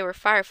wondered if they were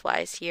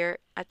fireflies here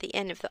at the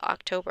end of the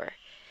October.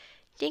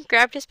 Dink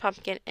grabbed his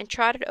pumpkin and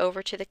trotted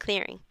over to the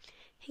clearing.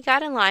 He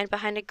got in line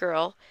behind a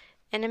girl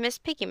in a Miss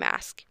Piggy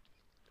mask.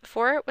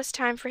 Before it was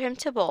time for him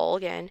to bowl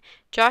again,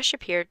 Josh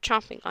appeared,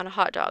 chomping on a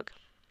hot dog.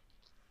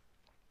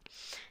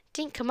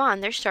 Dink, come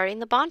on, they're starting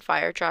the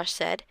bonfire, Josh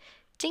said.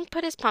 Dink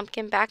put his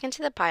pumpkin back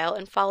into the pile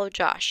and followed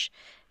Josh.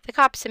 The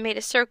cops had made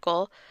a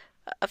circle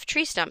of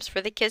tree stumps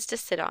for the kids to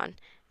sit on.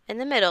 In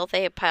the middle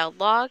they had piled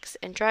logs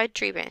and dried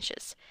tree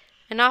branches.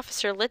 An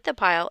officer lit the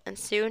pile, and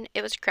soon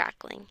it was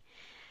crackling.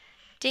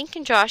 Dink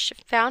and Josh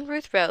found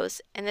Ruth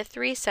Rose, and the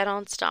three sat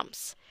on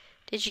stumps.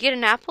 Did you get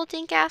an apple?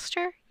 Dink asked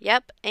her.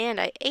 Yep,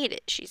 and I ate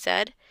it, she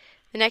said.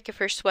 The neck of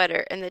her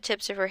sweater and the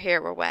tips of her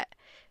hair were wet.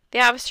 The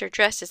officer,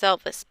 dressed as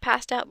Elvis,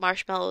 passed out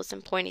marshmallows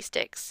and pointy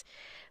sticks.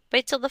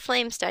 Wait till the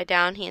flames die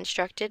down, he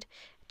instructed.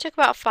 It took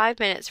about 5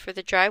 minutes for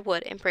the dry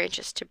wood and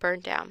branches to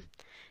burn down.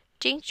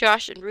 Dink,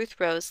 Josh, and Ruth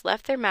Rose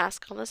left their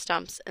masks on the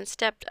stumps and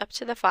stepped up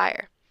to the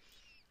fire.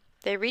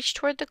 They reached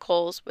toward the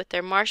coals with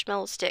their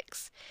marshmallow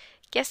sticks.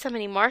 Guess how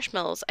many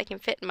marshmallows I can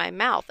fit in my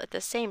mouth at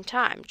the same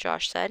time,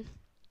 Josh said.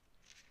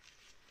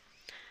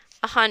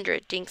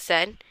 100, Dink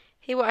said.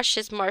 He watched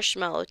his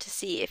marshmallow to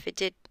see if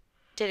it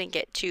didn't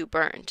get too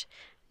burned.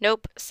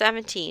 Nope,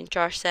 17,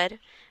 Josh said.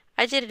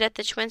 I did it at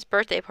the twins'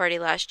 birthday party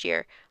last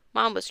year.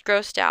 Mom was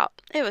grossed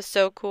out. It was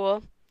so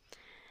cool.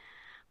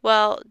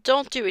 Well,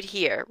 don't do it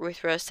here,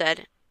 Ruth Rose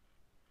said.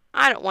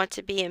 I don't want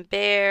to be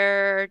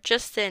embarrassed.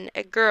 Just then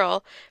a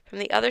girl from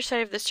the other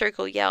side of the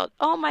circle yelled,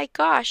 Oh my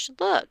gosh,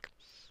 look!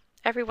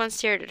 Everyone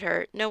stared at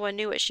her. No one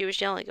knew what she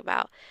was yelling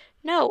about.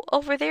 No,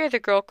 over there, the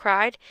girl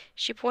cried.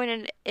 She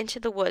pointed into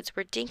the woods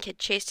where Dink had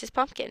chased his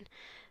pumpkin.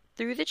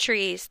 Through the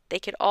trees they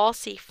could all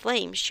see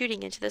flames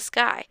shooting into the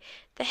sky.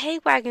 The hay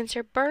wagons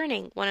are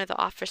burning, one of the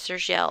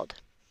officers yelled.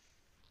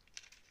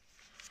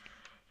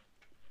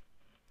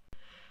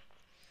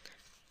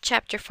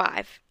 Chapter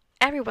 5.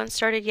 Everyone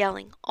started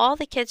yelling. All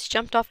the kids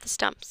jumped off the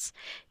stumps.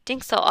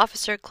 Dink saw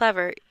Officer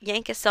Clever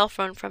yank a cell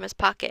phone from his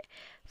pocket.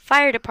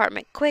 Fire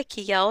department, quick,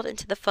 he yelled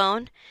into the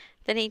phone.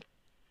 Then he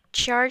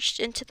charged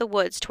into the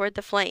woods toward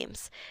the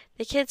flames.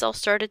 The kids all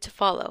started to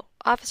follow.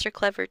 Officer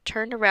Clever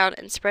turned around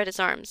and spread his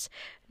arms.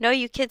 No,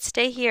 you kids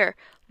stay here.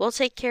 We'll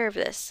take care of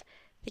this.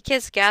 The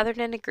kids gathered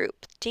in a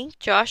group. Dink,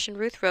 Josh, and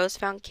Ruth Rose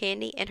found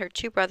Candy and her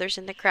two brothers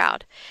in the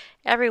crowd.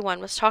 Everyone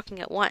was talking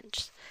at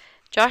once.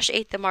 Josh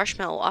ate the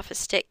marshmallow off his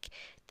stick.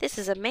 This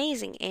is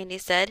amazing, Andy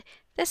said.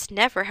 This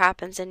never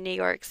happens in New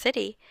York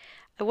City.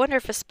 I wonder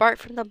if a spark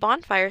from the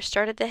bonfire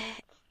started the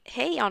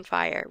hay on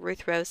fire,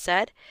 Ruth Rose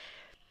said.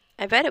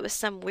 I bet it was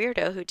some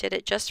weirdo who did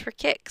it just for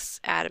kicks,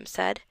 Adam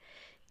said.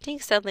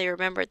 Dink suddenly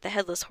remembered the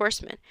headless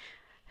horseman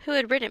who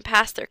had ridden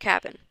past their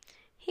cabin.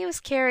 He was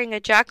carrying a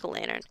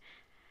jack-o'-lantern.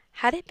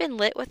 Had it been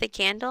lit with a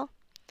candle?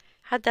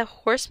 Had the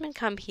horseman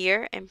come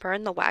here and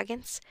burned the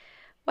wagons?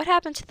 What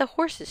happened to the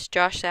horses?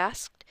 Josh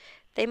asked.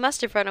 They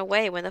must have run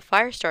away when the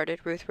fire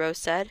started, Ruth Rose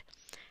said.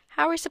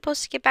 How are we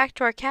supposed to get back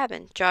to our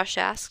cabin? Josh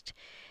asked.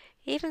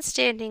 Even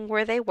standing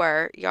where they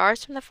were,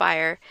 yards from the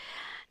fire,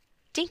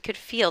 Dink could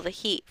feel the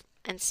heat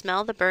and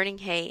smell the burning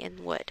hay and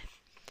wood.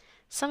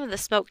 Some of the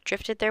smoke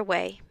drifted their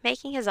way,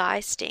 making his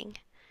eyes sting.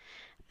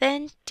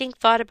 Then Dink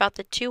thought about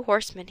the two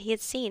horsemen he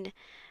had seen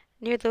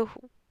near the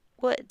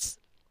woods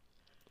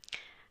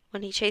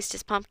when he chased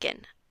his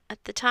pumpkin.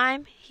 At the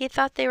time, he had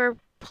thought they were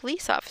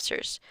police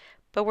officers,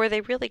 but were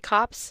they really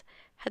cops?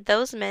 Had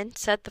those men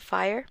set the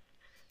fire?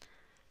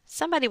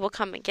 Somebody will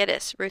come and get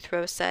us, Ruth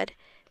Rose said.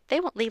 They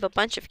won't leave a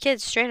bunch of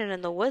kids stranded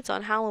in the woods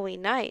on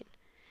Halloween night.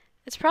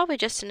 It's probably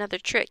just another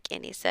trick,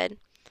 Annie said.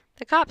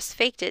 The cops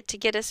faked it to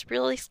get us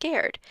really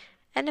scared.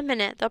 In a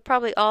minute they'll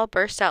probably all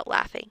burst out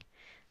laughing.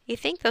 You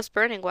think those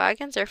burning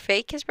wagons are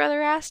fake? His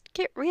brother asked.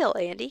 Get real,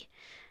 Andy.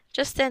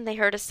 Just then they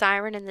heard a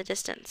siren in the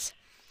distance.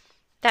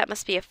 That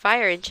must be a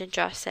fire engine,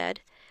 Josh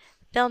said.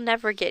 They'll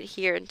never get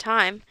here in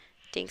time,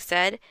 Dink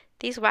said.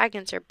 These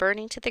wagons are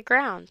burning to the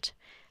ground.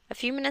 A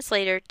few minutes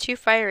later, 2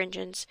 fire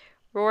engines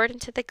roared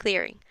into the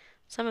clearing.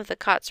 Some of the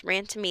cots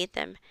ran to meet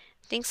them.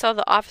 Dink saw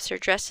the officer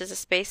dressed as a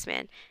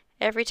spaceman.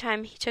 Every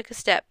time he took a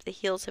step, the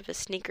heels of his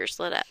sneakers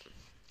lit up.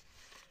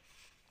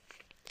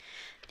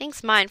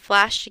 Dink's mind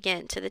flashed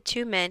again to the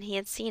 2 men he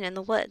had seen in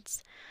the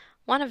woods.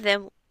 One of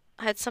them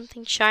had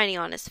something shiny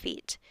on his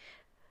feet.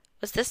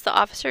 Was this the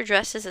officer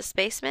dressed as a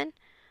spaceman?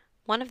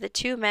 One of the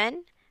 2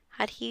 men?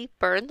 Had he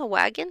burned the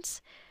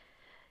wagons?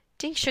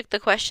 Dink shook the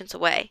questions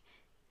away.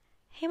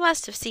 He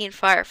must have seen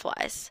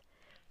fireflies.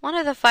 One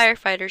of the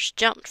firefighters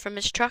jumped from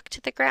his truck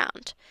to the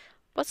ground.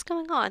 What's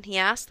going on? He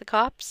asked the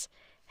cops.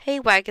 Hay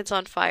wagon's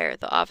on fire,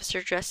 the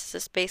officer dressed as a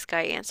space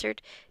guy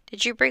answered.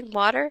 Did you bring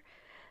water?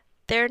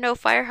 There are no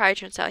fire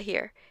hydrants out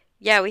here.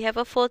 Yeah, we have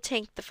a full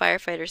tank, the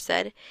firefighter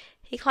said.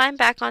 He climbed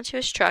back onto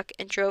his truck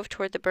and drove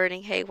toward the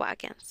burning hay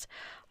wagons.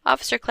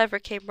 Officer Clever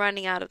came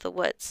running out of the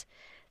woods.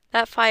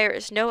 That fire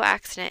is no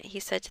accident, he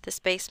said to the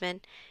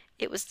spaceman.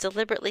 It was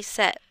deliberately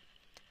set.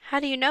 How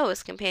do you know?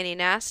 His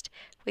companion asked.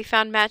 We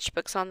found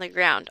matchbooks on the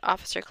ground,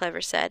 Officer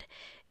Clever said.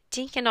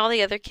 Dink and all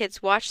the other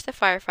kids watched the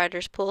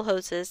firefighters pull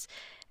hoses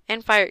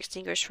and fire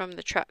extinguishers from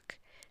the truck.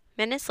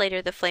 Minutes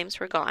later, the flames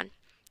were gone,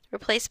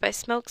 replaced by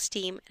smoke,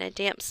 steam, and a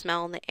damp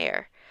smell in the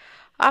air.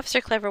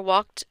 Officer Clever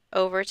walked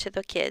over to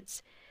the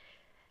kids.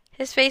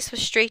 His face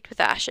was streaked with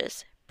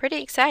ashes.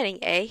 Pretty exciting,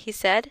 eh? He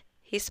said.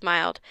 He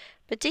smiled,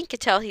 but Dink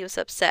could tell he was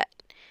upset.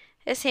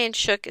 His hand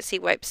shook as he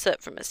wiped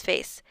soot from his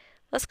face.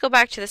 Let's go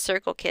back to the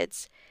circle,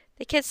 kids.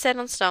 The kids sat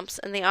on stumps,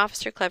 and the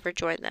Officer Clever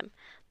joined them.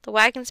 The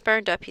wagons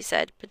burned up, he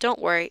said, but don't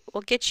worry,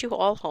 we'll get you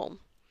all home.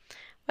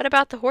 What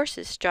about the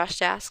horses?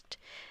 Josh asked.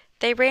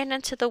 They ran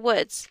into the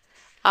woods,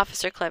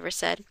 Officer Clever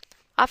said.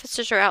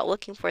 Officers are out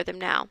looking for them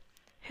now.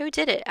 Who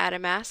did it?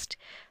 Adam asked.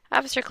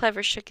 Officer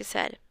Clever shook his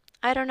head.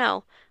 I don't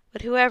know,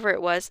 but whoever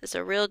it was is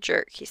a real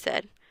jerk, he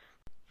said.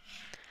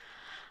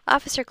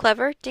 Officer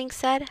Clever, Dink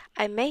said,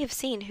 I may have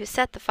seen who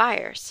set the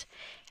fires.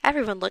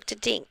 Everyone looked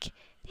at Dink.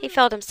 He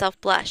felt himself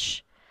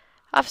blush.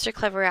 Officer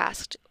Clever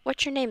asked,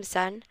 What's your name,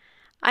 son?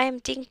 I am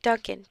Dink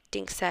Duncan,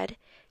 Dink said.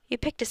 You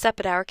picked us up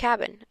at our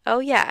cabin. Oh,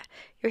 yeah.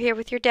 You're here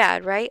with your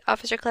dad, right?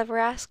 Officer Clever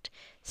asked.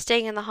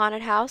 Staying in the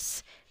haunted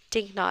house?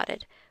 Dink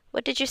nodded.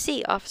 What did you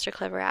see? Officer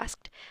Clever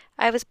asked.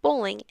 I was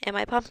bowling, and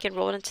my pumpkin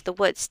rolled into the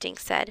woods, Dink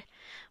said.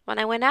 When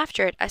I went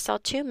after it, I saw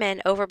 2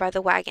 men over by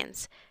the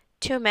wagons.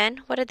 2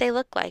 men? What did they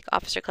look like?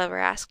 Officer Clever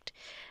asked.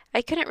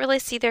 I couldn't really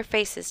see their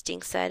faces,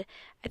 Dink said.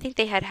 I think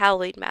they had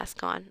Halloween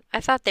masks on.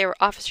 I thought they were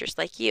officers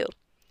like you.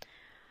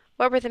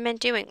 What were the men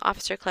doing?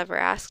 Officer Clever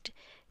asked.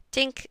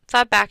 Dink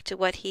thought back to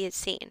what he had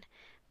seen.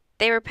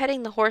 They were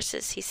petting the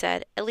horses, he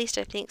said. At least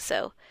I think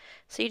so.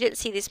 So you didn't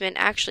see these men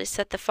actually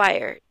set the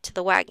fire to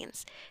the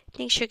wagons.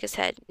 Dink shook his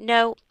head.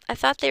 No, I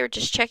thought they were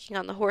just checking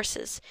on the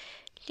horses.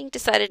 Dink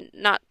decided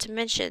not to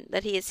mention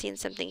that he had seen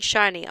something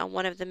shiny on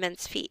one of the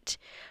men's feet,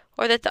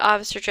 or that the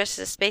officer dressed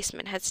as a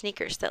spaceman had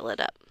sneakers that lit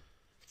up.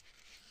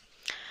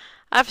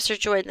 Officer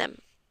joined them.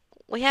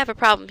 We have a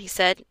problem, he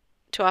said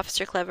to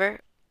Officer Clever.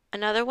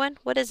 Another one?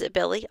 What is it,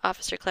 Billy?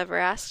 Officer Clever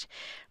asked.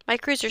 My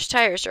cruiser's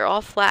tires are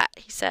all flat,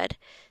 he said.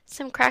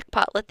 Some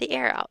crackpot let the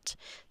air out.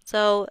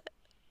 So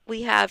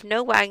we have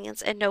no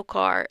wagons and no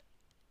car,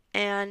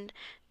 and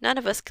none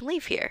of us can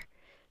leave here.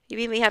 You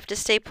mean we have to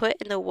stay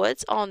put in the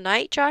woods all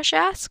night? Josh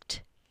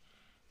asked.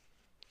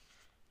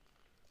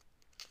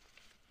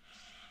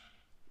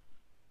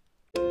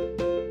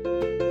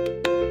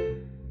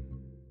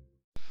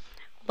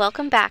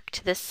 Welcome back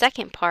to the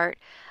second part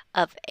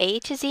of A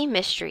to Z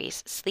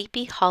Mysteries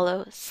Sleepy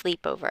Hollow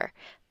Sleepover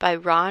by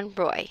Ron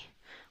Roy.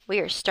 We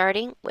are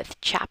starting with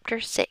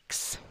Chapter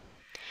 6.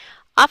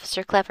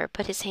 Officer Clever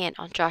put his hand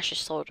on Josh's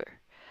shoulder.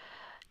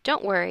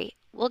 Don't worry,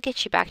 we'll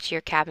get you back to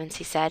your cabins,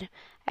 he said.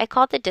 I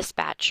called the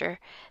dispatcher.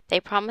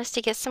 They promised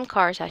to get some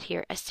cars out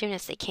here as soon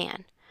as they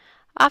can.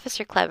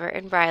 Officer Clever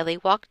and Riley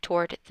walked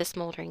toward the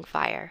smoldering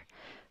fire.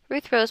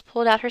 Ruth Rose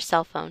pulled out her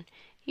cell phone.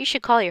 You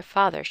should call your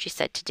father, she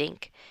said to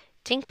Dink.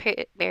 Dink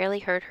barely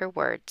heard her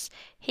words.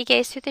 He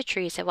gazed through the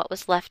trees at what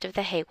was left of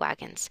the hay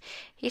wagons.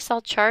 He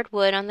saw charred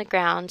wood on the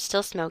ground,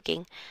 still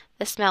smoking.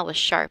 The smell was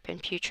sharp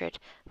and putrid,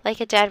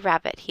 like a dead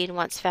rabbit he had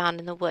once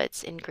found in the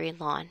woods in Green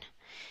Lawn.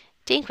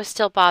 Dink was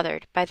still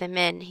bothered by the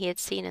men he had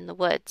seen in the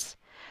woods.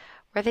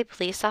 Were they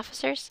police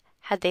officers?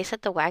 Had they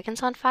set the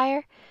wagons on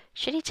fire?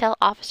 Should he tell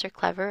Officer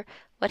Clever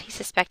what he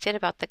suspected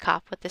about the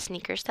cop with the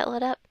sneakers that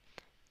lit up?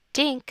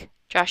 Dink,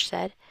 Josh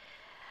said.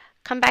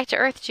 Come back to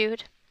Earth,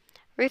 Jude.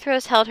 Ruth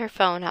Rose held her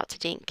phone out to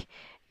Dink.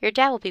 Your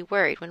dad will be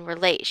worried when we're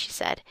late, she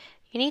said.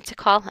 You need to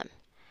call him.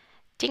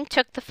 Dink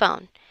took the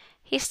phone.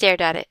 He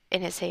stared at it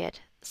in his hand.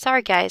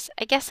 Sorry, guys,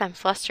 I guess I'm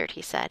flustered,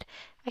 he said.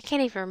 I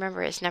can't even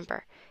remember his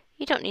number.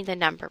 You don't need the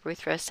number,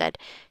 Ruth Rose said.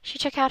 She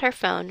took out her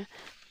phone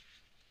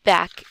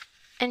back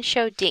and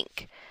showed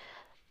Dink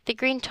The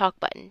green talk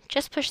button.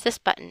 Just push this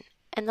button,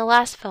 and the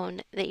last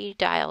phone that you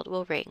dialed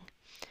will ring."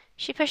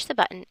 She pushed the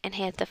button and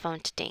handed the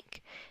phone to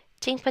Dink.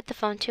 Dink put the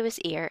phone to his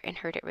ear and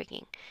heard it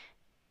ringing.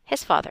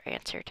 His father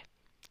answered.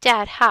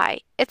 "Dad,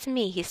 hi. It's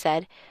me," he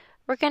said.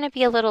 "We're going to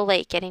be a little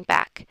late getting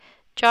back."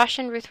 Josh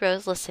and Ruth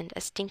Rose listened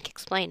as Dink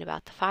explained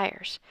about the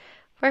fires.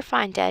 "We're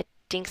fine, Dad,"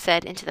 Dink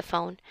said into the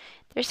phone.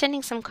 "They're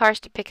sending some cars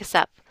to pick us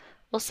up.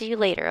 We'll see you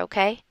later,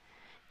 okay?"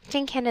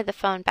 Dink handed the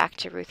phone back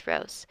to Ruth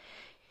Rose.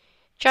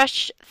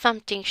 Josh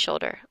thumped Dink's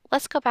shoulder.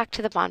 "Let's go back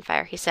to the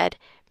bonfire," he said.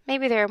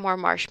 "Maybe there are more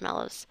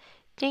marshmallows."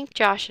 Dink,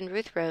 Josh, and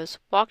Ruth Rose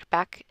walked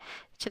back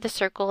to the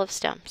circle of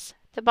stumps.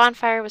 The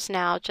bonfire was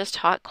now just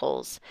hot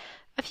coals.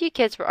 A few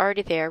kids were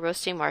already there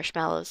roasting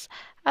marshmallows.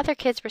 Other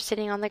kids were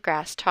sitting on the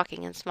grass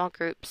talking in small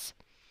groups.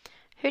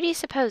 "Who do you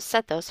suppose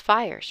set those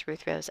fires?"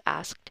 Ruth Rose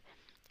asked.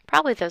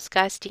 "Probably those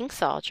guys Dink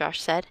saw,"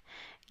 Josh said.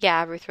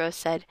 "Yeah," Ruth Rose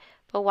said.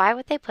 "But why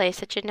would they play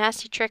such a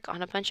nasty trick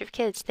on a bunch of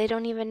kids they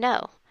don't even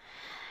know?"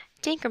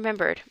 Dink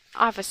remembered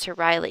Officer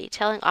Riley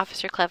telling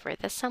Officer Clever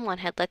that someone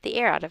had let the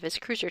air out of his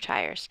cruiser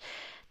tires.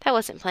 That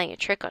wasn't playing a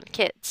trick on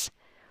kids.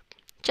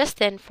 Just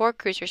then 4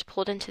 cruisers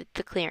pulled into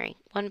the clearing,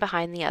 one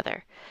behind the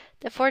other.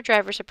 The 4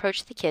 drivers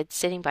approached the kids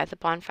sitting by the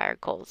bonfire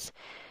coals.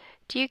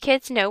 "Do you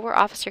kids know where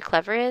Officer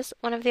Clever is?"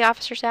 one of the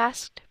officers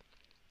asked.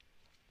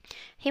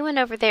 "He went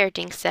over there,"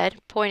 Dink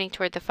said, pointing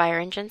toward the fire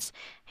engines.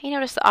 He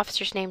noticed the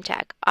officer's name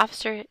tag,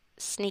 Officer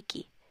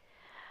Sneaky.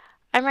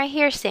 "I'm right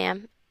here,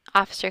 Sam,"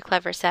 Officer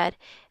Clever said.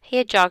 He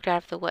had jogged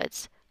out of the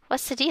woods.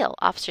 "What's the deal?"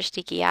 Officer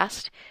Sneaky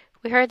asked.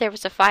 "We heard there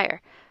was a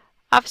fire."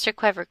 Officer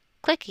Clever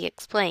quickly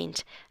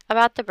explained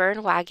about the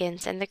burned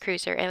wagons and the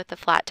cruiser with the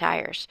flat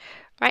tires.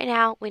 "Right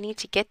now, we need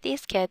to get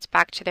these kids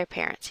back to their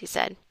parents," he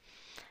said.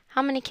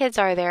 "How many kids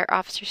are there?"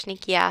 Officer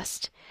Sneaky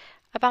asked.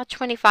 "About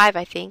 25,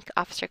 I think,"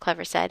 Officer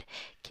Clever said.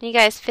 "Can you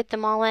guys fit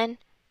them all in?"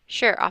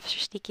 "Sure," Officer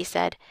Sneaky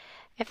said,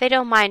 "if they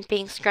don't mind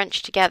being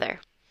scrunched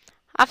together."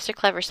 Officer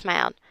Clever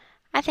smiled.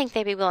 "I think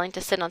they'd be willing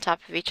to sit on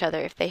top of each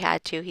other if they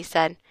had to," he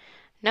said.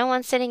 "No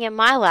one's sitting in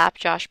my lap,"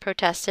 Josh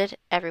protested.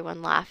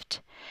 Everyone laughed.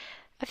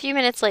 A few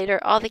minutes later,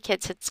 all the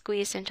kids had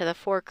squeezed into the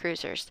 4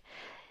 cruisers.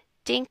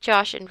 Dink,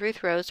 Josh, and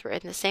Ruth Rose were in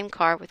the same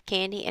car with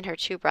Candy and her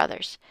 2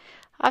 brothers.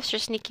 Officer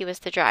Sneaky was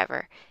the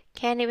driver.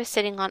 Candy was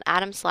sitting on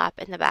Adam's lap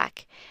in the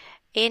back.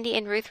 Andy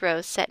and Ruth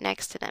Rose sat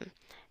next to them.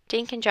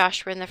 Dink and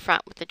Josh were in the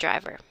front with the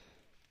driver.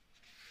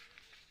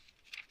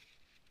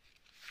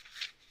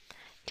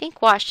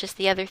 Dink watched as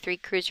the other 3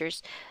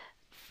 cruisers,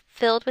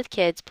 filled with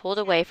kids, pulled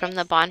away from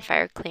the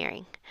bonfire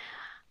clearing.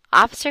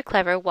 Officer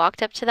Clever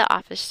walked up to the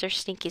Officer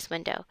Sneaky's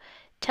window.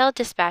 "Tell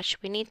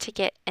dispatch we need to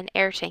get an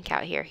air tank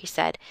out here," he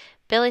said.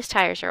 "Billy's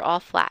tires are all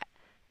flat."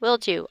 "Will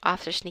do,"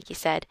 Officer Sneaky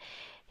said.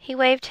 He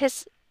waved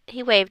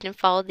and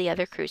followed the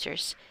other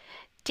cruisers.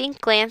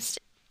 Dink glanced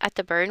at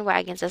the burned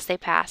wagons as they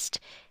passed.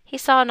 He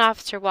saw an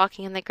officer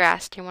walking in the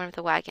grass near one of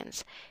the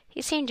wagons.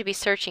 He seemed to be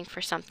searching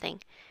for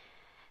something.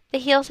 The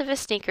heels of his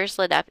sneakers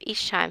lit up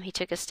each time he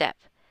took a step.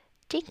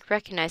 Dink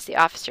recognized the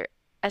officer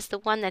as the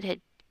one that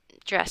had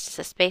dressed as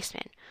a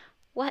spaceman.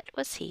 What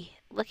was he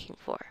looking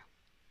for?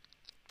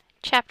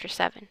 Chapter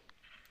 7.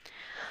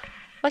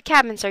 "What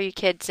cabins are you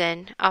kids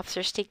in?"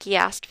 Officer Sneaky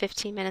asked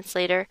 15 minutes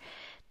later.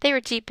 They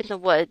were deep in the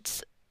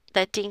woods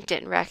that Dink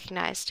didn't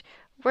recognize.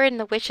 "We're in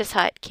the witch's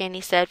hut,"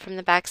 Candy said from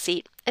the back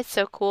seat. "It's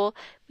so cool.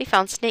 We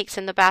found snakes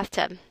in the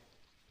bathtub."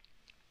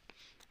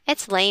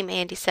 "It's lame,"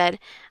 Andy said.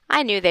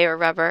 "I knew they were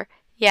rubber."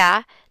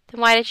 "Yeah?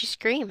 Then why did you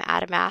scream?"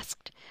 Adam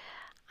asked.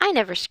 "I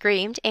never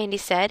screamed," Andy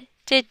said.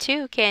 "Did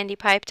too," Candy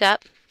piped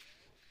up.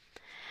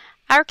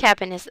 "Our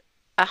cabin is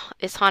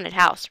haunted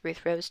house,"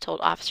 Ruth Rose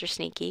told Officer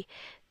Sneaky.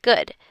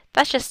 "Good.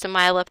 That's just a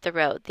mile up the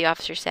road," the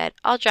officer said.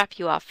 "I'll drop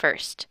you off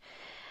first."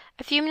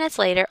 A few minutes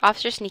later,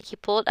 Officer Sneaky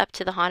pulled up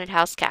to the haunted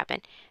house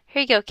cabin.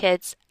 "Here you go,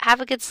 kids. Have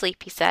a good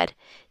sleep," he said.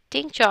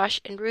 Dink, Josh,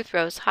 and Ruth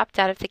Rose hopped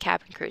out of the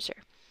cabin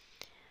cruiser.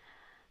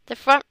 The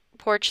front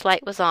porch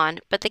light was on,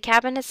 but the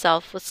cabin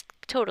itself was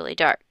totally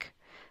dark.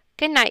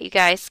 "Good night, you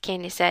guys,"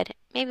 Candy said.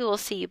 "Maybe we'll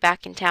see you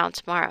back in town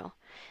tomorrow."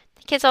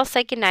 The kids all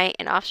said good night,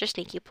 and Officer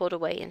Sneaky pulled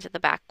away into the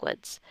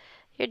backwoods.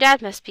 "Your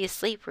dad must be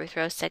asleep," Ruth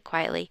Rose said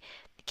quietly.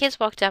 The kids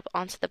walked up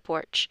onto the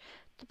porch.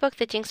 The book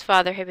that Dink's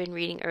father had been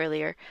reading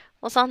earlier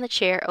was on the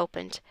chair,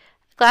 opened.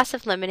 A glass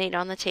of lemonade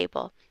on the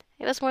table.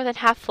 It was more than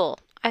half full.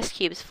 Ice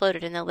cubes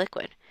floated in the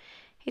liquid.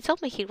 "He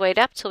told me he'd wait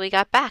up till we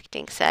got back,"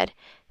 Dink said.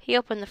 He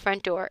opened the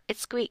front door. It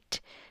squeaked,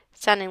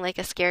 sounding like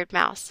a scared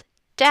mouse.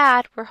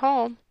 "Dad, we're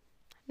home."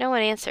 No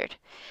one answered.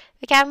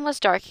 The cabin was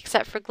dark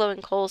except for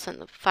glowing coals in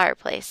the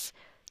fireplace.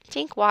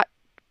 Dink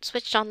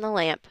switched on the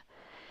lamp.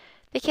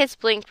 The kids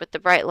blinked when the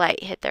bright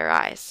light hit their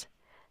eyes.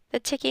 The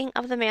ticking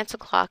of the mantel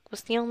clock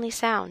was the only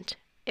sound.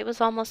 It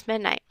was almost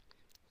midnight.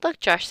 "Look,"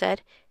 Josh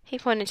said. He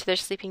pointed to their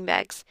sleeping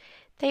bags.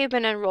 They had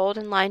been unrolled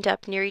and lined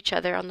up near each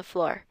other on the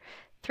floor.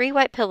 3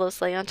 white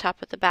pillows lay on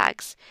top of the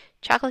bags.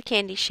 Chocolate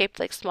candy shaped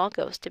like small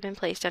ghosts had been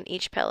placed on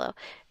each pillow.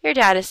 "Your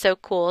dad is so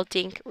cool,"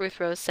 Dink, Ruth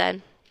Rose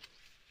said.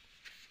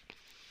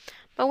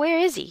 "But where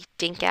is he?"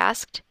 Dink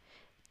asked.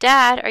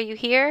 "Dad, are you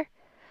here?"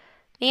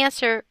 The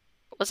answer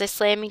was a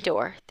slamming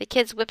door. The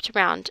kids whipped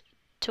around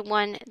to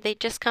one they'd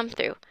just come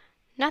through.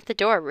 "Not the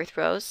door," Ruth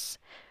Rose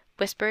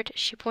whispered.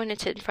 She pointed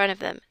to in front of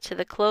them, to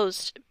the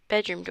closed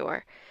bedroom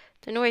door.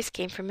 The noise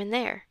came from in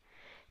there.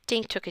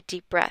 Dink took a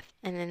deep breath,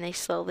 and then they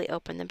slowly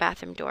opened the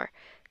bathroom door.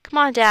 "Come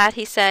on, Dad,"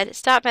 he said.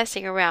 "Stop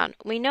messing around.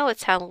 We know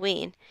it's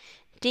Halloween."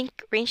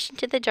 Dink reached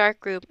into the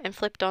dark room and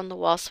flipped on the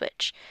wall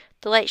switch.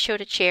 The light showed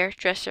a chair,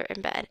 dresser,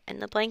 and bed,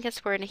 and the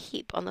blankets were in a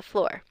heap on the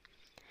floor.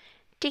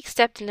 Dink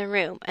stepped in the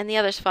room, and the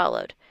others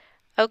followed.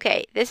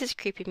 "Okay, this is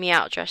creeping me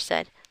out," Josh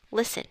said.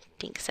 "Listen,"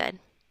 Dink said.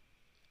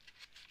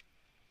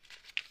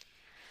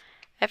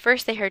 At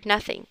first they heard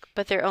nothing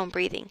but their own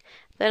breathing.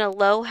 Then a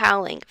low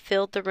howling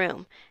filled the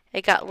room.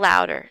 It got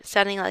louder,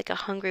 sounding like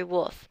a hungry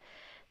wolf.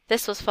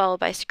 This was followed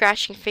by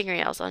scratching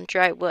fingernails on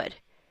dry wood.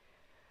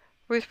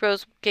 Ruth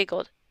Rose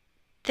giggled.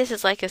 "This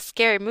is like a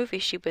scary movie,"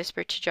 she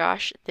whispered to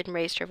Josh, then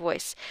raised her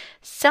voice.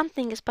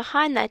 "Something is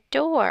behind that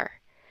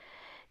door."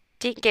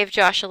 Dink gave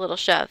Josh a little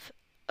shove.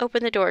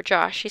 "Open the door,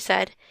 Josh," she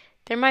said.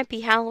 "There might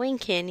be Halloween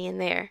candy in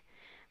there."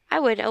 "I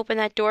wouldn't open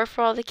that door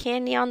for all the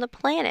candy on the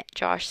planet,"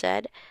 Josh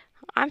said.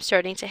 "I'm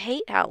starting to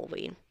hate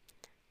Halloween."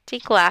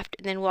 Dink laughed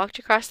and then walked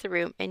across the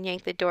room and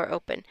yanked the door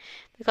open.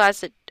 The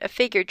closet, a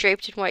figure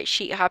draped in white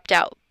sheet hopped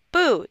out.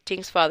 "Boo!"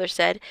 Dink's father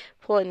said,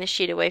 pulling the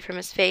sheet away from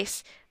his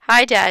face.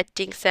 "Hi, Dad,"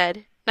 Dink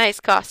said.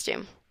 "Nice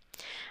costume."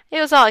 "It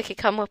was all I could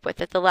come up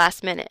with at the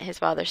last minute," his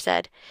father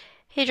said.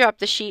 He dropped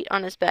the sheet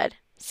on his bed.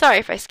 "Sorry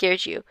if I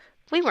scared you."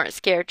 "We weren't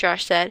scared,"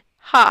 Josh said.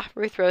 "Ha!"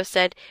 Ruth Rose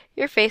said.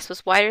 "Your face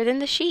was whiter than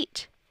the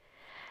sheet."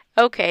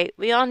 "Okay,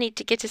 we all need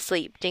to get to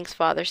sleep," Dink's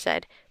father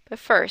said. "But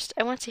first,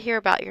 I want to hear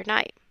about your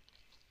night."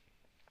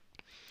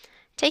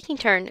 Taking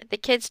turn, the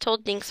kids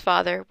told Dink's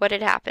father what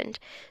had happened,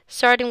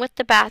 starting with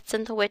the bats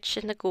and the witch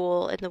and the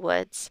ghoul in the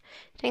woods.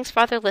 Dink's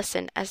father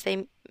listened as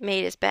they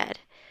made his bed.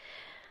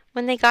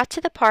 When they got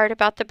to the part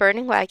about the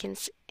burning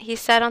wagons, he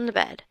sat on the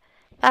bed.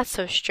 "That's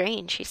so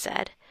strange," he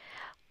said.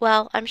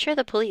 "Well, I'm sure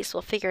the police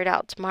will figure it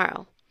out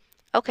tomorrow."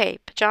 "Okay,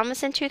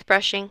 pajamas and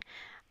toothbrushing.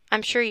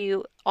 I'm sure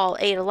you all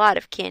ate a lot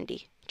of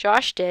candy."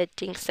 "Josh did,"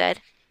 Dink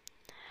said.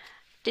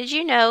 "Did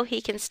you know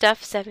he can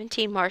stuff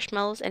 17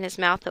 marshmallows in his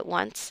mouth at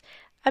once?"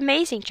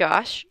 "Amazing,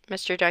 Josh,"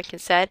 Mr. Duncan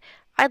said.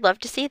 "I'd love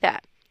to see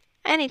that."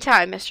 "Any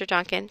time, Mr.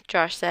 Duncan,"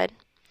 Josh said.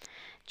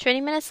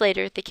 20 minutes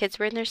later, the kids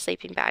were in their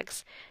sleeping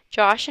bags.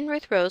 Josh and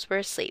Ruth Rose were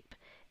asleep.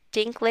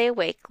 Dink lay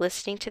awake,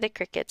 listening to the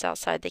crickets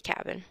outside the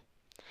cabin.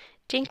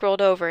 Dink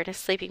rolled over in his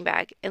sleeping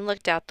bag and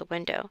looked out the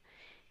window.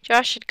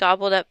 Josh had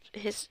gobbled up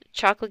his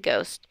chocolate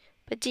ghost,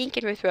 but Dink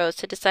and Ruth Rose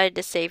had decided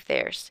to save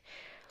theirs.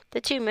 The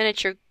two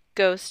miniature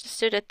ghosts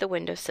stood at the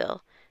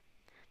windowsill.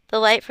 The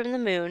light from the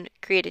moon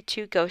created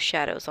two ghost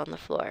shadows on the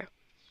floor.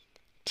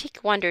 Dink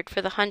wondered for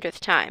the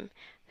 100th time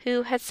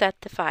who had set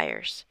the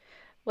fires.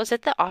 Was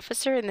it the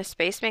officer in the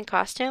spaceman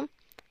costume?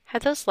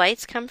 Had those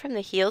lights come from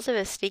the heels of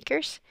his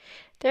sneakers?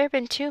 There had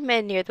been 2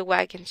 men near the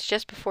wagons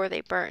just before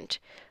they burned.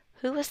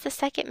 Who was the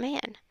second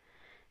man?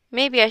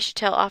 "Maybe I should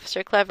tell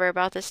Officer Clever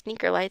about the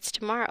sneaker lights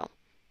tomorrow,"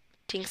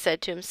 Dink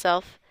said to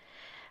himself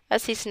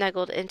as he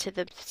snuggled into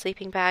the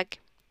sleeping bag.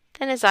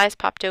 Then his eyes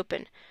popped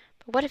open.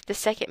 But what if the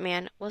second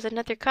man was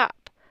another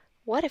cop?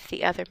 What if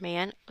the other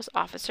man was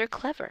Officer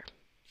Clever?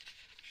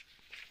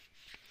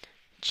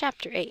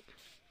 Chapter 8.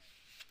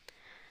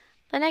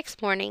 The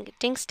next morning,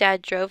 Dink's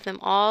dad drove them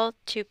all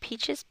to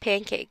Peach's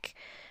Pancake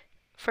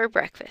for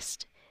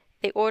breakfast.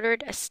 They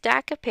ordered a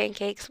stack of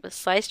pancakes with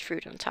sliced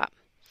fruit on top.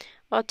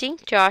 While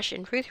Dink, Josh,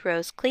 and Ruth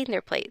Rose cleaned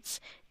their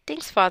plates,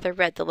 Dink's father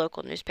read the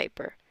local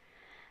newspaper.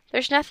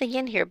 "There's nothing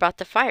in here about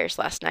the fires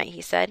last night,"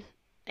 he said.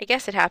 "I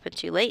guess it happened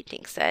too late,"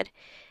 Dink said.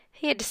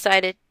 He had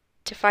decided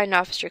to find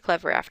Officer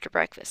Clever after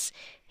breakfast.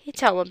 He'd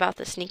tell him about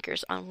the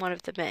sneakers on one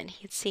of the men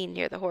he'd seen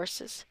near the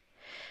horses.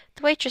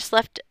 The waitress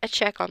left a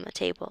check on the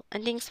table,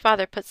 and Dink's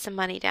father put some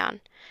money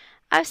down.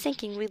 "I was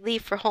thinking we'd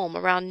leave for home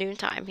around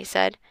noontime," he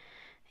said.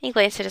 He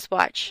glanced at his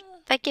watch.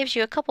 "That gives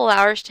you a couple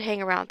hours to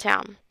hang around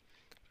town."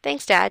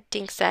 "Thanks, Dad,"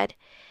 Dink said.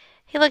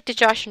 He looked at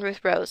Josh and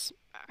Ruth Rose.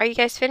 "Are you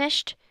guys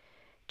finished?"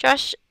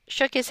 Josh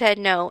shook his head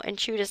no and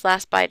chewed his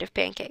last bite of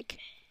pancake.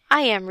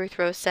 "I am," Ruth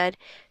Rose said.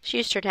 She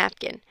used her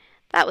napkin.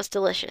 "That was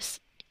delicious.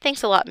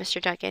 Thanks a lot,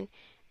 Mr. Duncan."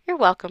 "You're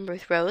welcome,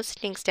 Ruth Rose,"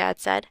 Dink's dad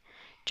said.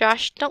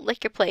 "Josh, don't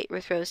lick your plate,"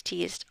 Ruth Rose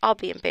teased. "I'll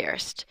be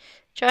embarrassed."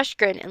 Josh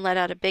grinned and let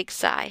out a big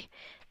sigh.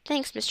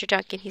 "Thanks, Mr.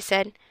 Duncan," he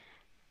said.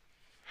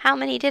 "How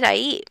many did I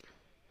eat?"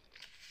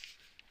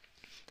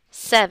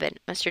 "7,"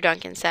 Mr.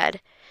 Duncan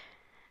said.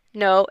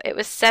 "No, it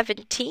was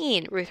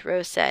 17," Ruth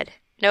Rose said.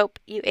 "Nope,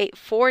 you ate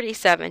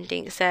 47,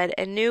 Dink said,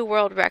 a new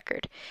world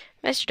record."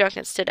 Mr.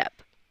 Duncan stood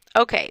up.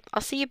 "Okay,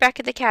 I'll see you back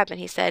at the cabin,"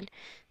 he said.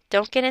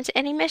 "Don't get into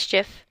any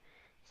mischief."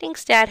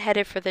 Dink's dad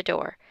headed for the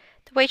door.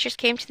 The waitress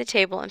came to the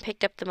table and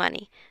picked up the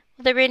money.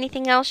 "Will there be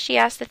anything else?" she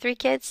asked the 3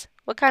 kids.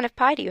 "What kind of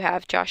pie do you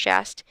have?" Josh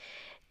asked.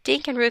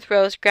 Dink and Ruth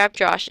Rose grabbed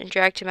Josh and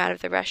dragged him out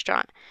of the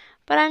restaurant.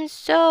 "But I'm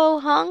so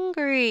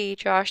hungry,"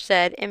 Josh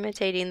said,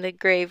 imitating the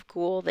grave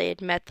ghoul they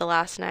had met the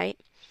last night.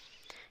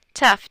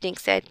 "Tough," Dink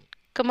said.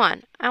 "Come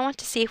on, I want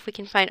to see if we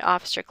can find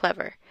Officer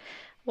Clever."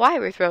 "Why?"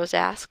 Ruth Rose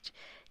asked.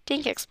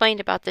 Dink explained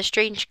about the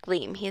strange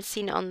gleam he had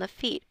seen on the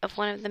feet of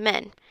one of the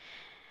men.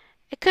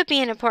 "It could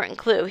be an important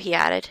clue," he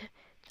added.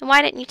 "Then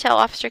why didn't you tell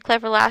Officer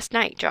Clever last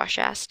night?" Josh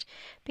asked.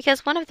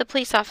 "Because one of the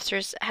police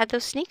officers had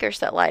those sneakers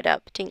that light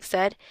up," Dink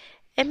said.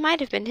 "It might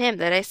have been him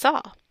that I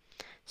saw."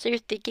 "So you're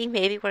thinking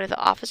maybe one of the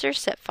officers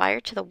set fire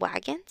to the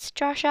wagons?"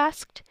 Josh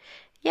asked.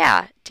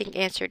 "Yeah," Dink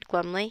answered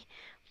glumly.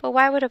 "But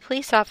why would a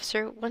police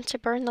officer want to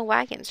burn the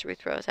wagons?"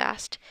 Ruth Rose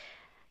asked.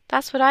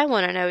 "That's what I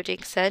want to know,"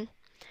 Dink said.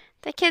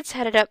 The kids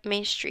headed up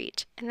Main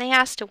Street, and they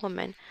asked a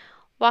woman,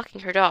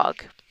 walking her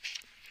dog,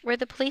 where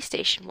the police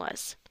station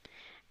was.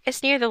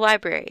 "It's near the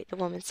library," the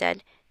woman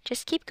said.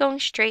 "Just keep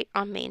going straight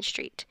on Main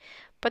Street."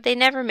 But they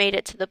never made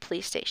it to the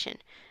police station.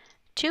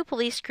 2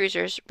 police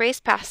cruisers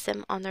raced past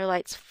them on their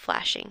lights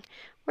flashing.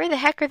 "Where the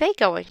heck are they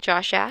going?"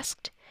 Josh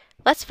asked.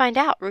 "Let's find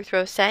out," Ruth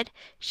Rose said.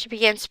 She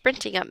began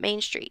sprinting up Main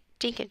Street.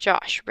 Dink and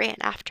Josh ran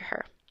after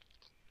her.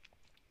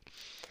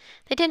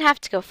 They didn't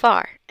have to go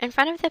far. In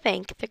front of the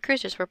bank, the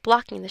cruisers were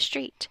blocking the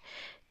street.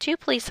 2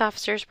 police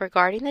officers were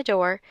guarding the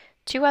door.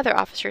 2 other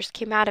officers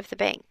came out of the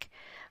bank.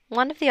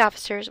 One of the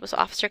officers was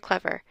Officer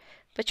Clever.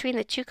 Between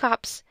the 2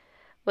 cops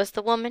was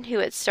the woman who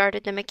had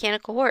started the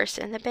mechanical horse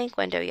in the bank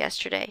window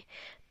yesterday.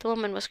 The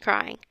woman was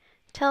crying.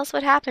 "Tell us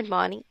what happened,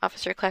 Bonnie,"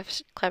 Officer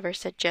Clever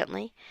said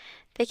gently.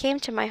 "They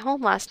came to my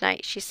home last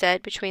night," she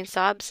said between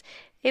sobs.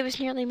 "It was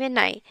nearly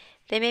midnight.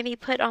 They made me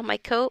put on my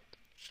coat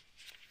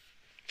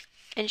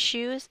and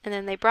shoes, and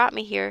then they brought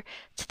me here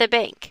to the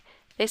bank.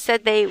 They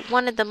said they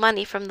wanted the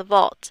money from the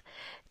vault.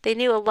 They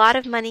knew a lot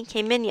of money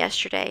came in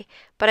yesterday,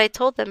 but I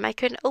told them I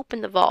couldn't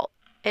open the vault.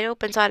 It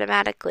opens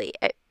automatically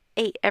at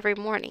 8 every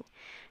morning."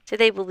 "Did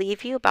they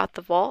believe you about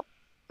the vault?"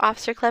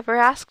 Officer Clever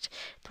asked.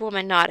 The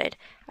woman nodded.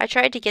 "I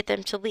tried to get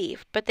them to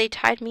leave, but they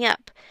tied me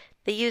up.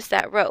 They used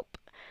that rope.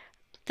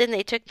 Then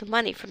they took the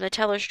money from the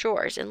teller's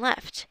drawers and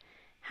left."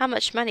 "How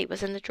much money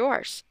was in the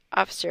drawers?"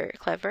 Officer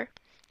Clever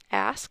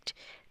asked.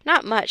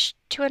 "Not much.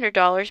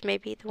 $200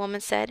 maybe," the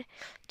woman said.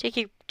 Did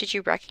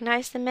you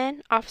recognize the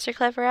men?" Officer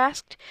Clever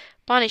asked.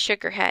 Bonnie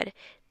shook her head.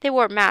 "They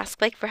wore masks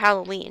like for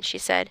Halloween," she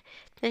said.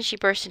 Then she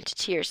burst into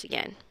tears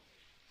again.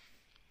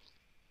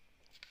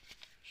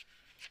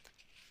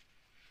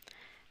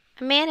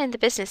 A man in the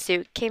business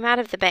suit came out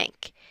of the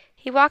bank.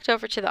 He walked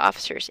over to the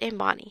officers and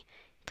Bonnie.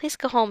 "Please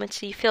go home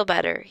until you feel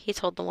better," he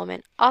told the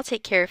woman. "I'll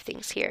take care of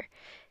things here."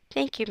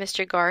 "Thank you,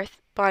 Mr. Garth,"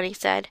 Bonnie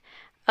said.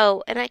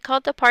 "Oh, and I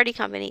called the party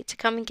company to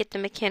come and get the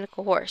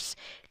mechanical horse.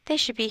 They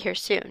should be here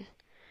soon."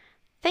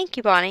 "Thank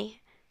you,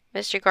 Bonnie,"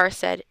 Mr. Garth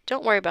said.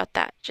 "Don't worry about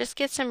that. Just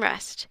get some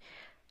rest."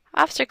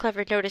 Officer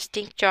Clever noticed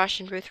Dink, Josh,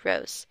 and Ruth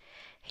Rose.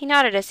 He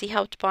nodded as he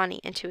helped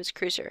Bonnie into his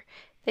cruiser.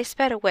 They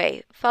sped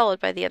away, followed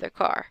by the other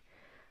car.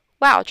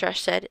 "Wow,"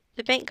 Josh said.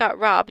 "The bank got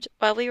robbed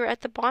while we were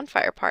at the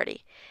bonfire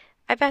party."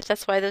 "I bet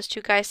that's why those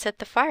 2 guys set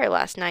the fire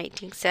last night,"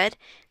 Dink said.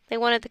 "They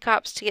wanted the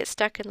cops to get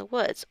stuck in the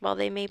woods while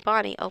they made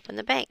Bonnie open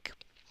the bank."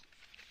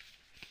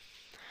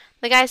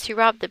 "The guys who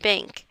robbed the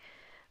bank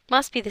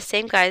must be the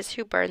same guys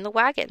who burned the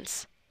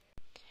wagons."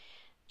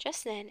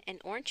 Just then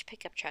an orange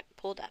pickup truck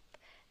pulled up.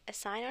 A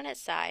sign on its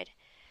side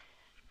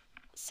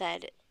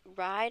said,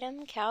 "Ride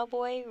 'em,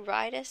 cowboy,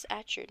 ride us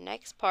at your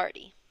next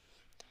party."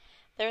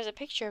 There was a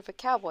picture of a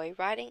cowboy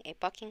riding a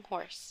bucking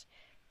horse.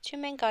 2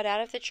 men got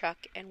out of the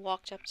truck and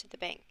walked up to the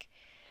bank.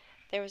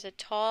 There was a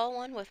tall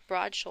one with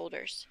broad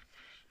shoulders.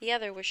 The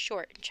other was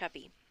short and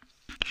chubby.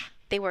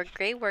 They wore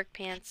gray work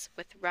pants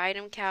with "Ride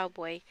 'em,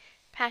 cowboy"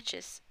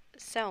 patches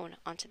sewn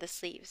onto the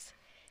sleeves.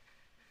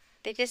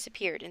 They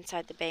disappeared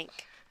inside the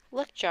bank.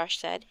 "Look," Josh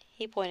said.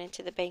 He pointed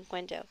to the bank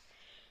window.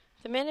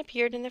 The men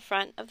appeared in the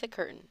front of the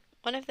curtain.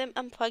 One of them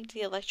unplugged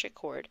the electric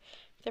cord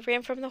that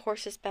ran from the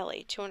horse's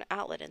belly to an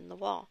outlet in the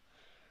wall.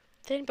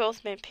 Then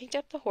both men picked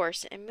up the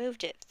horse and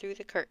moved it through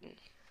the curtain.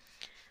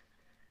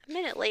 A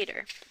minute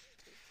later,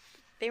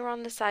 they were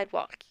on the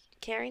sidewalk,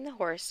 carrying the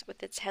horse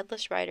with its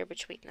headless rider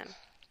between them.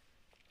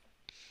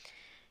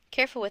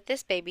 "Careful with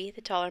this baby,"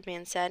 the taller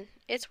man said.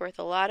 "It's worth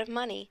a lot of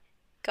money."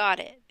 "Got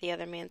it," the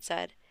other man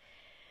said.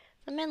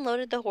 The men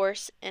loaded the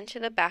horse into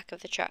the back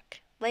of the truck.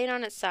 "Lay it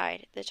on its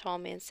side," the tall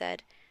man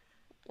said.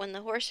 When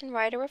the horse and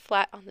rider were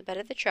flat on the bed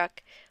of the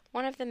truck,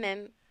 one of the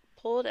men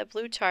pulled a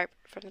blue tarp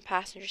from the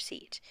passenger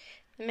seat.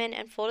 The men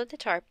unfolded the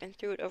tarp and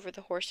threw it over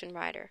the horse and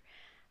rider,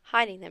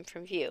 hiding them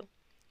from view.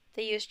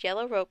 They used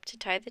yellow rope to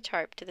tie the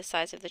tarp to the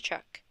sides of the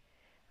truck.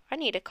 "I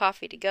need a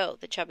coffee to go,"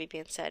 the chubby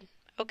man said.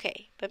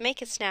 "Okay, but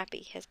make it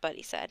snappy," his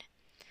buddy said.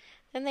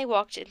 Then they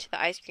walked into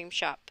the ice cream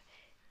shop.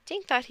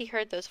 Dink thought he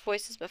heard those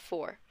voices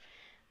before,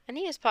 and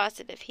he was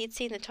positive he'd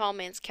seen the tall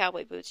man's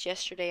cowboy boots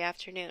yesterday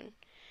afternoon.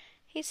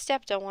 He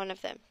stepped on one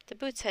of them. The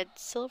boots had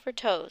silver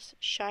toes,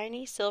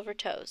 shiny silver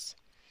toes.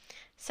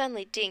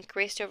 Suddenly Dink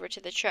raced over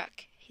to the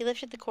truck. He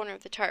lifted the corner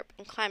of the tarp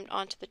and climbed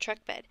onto the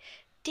truck bed.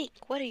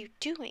 "Dink, what are you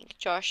doing?"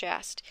 Josh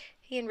asked.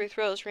 He and Ruth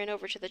Rose ran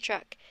over to the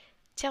truck.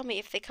 "Tell me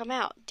if they come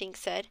out," Dink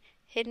said.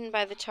 Hidden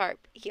by the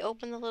tarp, he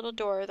opened the little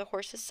door of the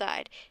horse's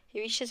side. He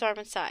reached his arm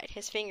inside.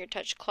 His finger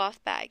touched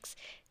cloth bags.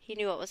 He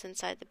knew what was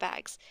inside the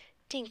bags.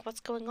 "Dink, what's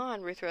going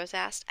on?" Ruth Rose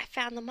asked. "I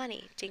found the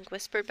money," Dink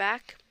whispered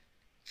back.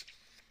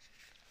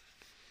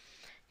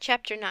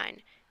 Chapter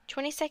 9.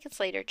 20 seconds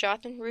later,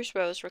 Jonathan and Ruth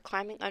Rose were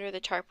climbing under the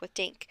tarp with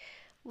Dink.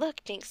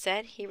 "Look," Dink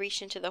said. He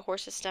reached into the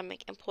horse's stomach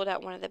and pulled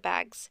out one of the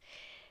bags.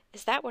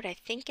 "Is that what I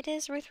think it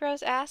is?" Ruth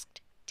Rose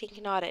asked.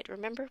 Dink nodded.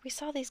 "Remember, we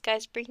saw these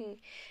guys bringing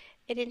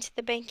it into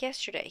the bank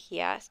yesterday?" he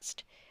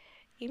asked.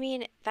 "You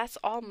mean that's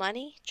all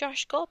money?"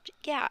 Josh gulped.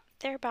 "Yeah,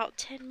 there are about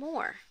 10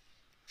 more.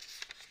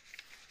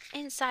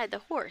 Inside the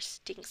horse,"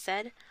 Dink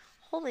said.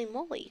 "Holy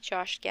moly,"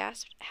 Josh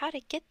gasped. "How'd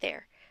it get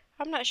there?"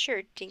 "I'm not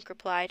sure," Dink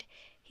replied.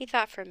 He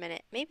thought for a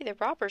minute. "Maybe the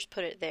robbers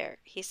put it there,"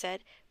 he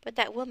said. "But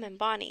that woman,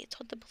 Bonnie,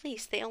 told the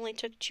police they only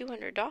took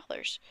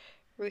 $200.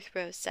 Ruth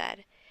Rose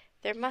said.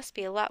 "There must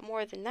be a lot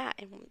more than that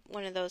in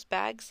one of those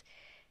bags."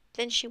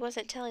 "Then she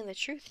wasn't telling the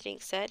truth,"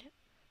 Dink said.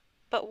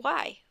 "But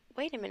why?"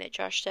 "Wait a minute,"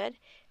 Josh said.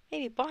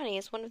 "Maybe Bonnie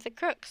is one of the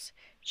crooks.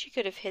 She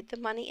could have hid the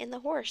money in the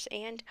horse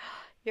and—"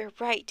 "You're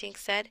right," Dink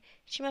said.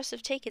 "She must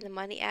have taken the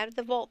money out of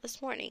the vault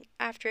this morning,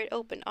 after it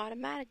opened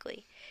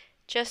automatically."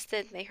 Just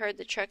then they heard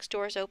the truck's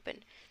doors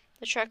open.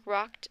 The truck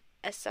rocked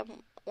as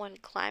someone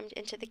climbed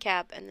into the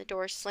cab, and the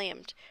doors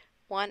slammed,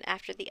 one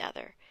after the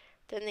other.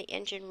 Then the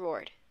engine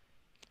roared.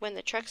 When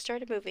the truck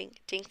started moving,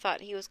 Dink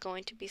thought he was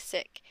going to be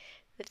sick.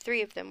 The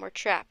 3 of them were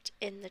trapped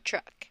in the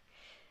truck.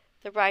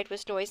 The ride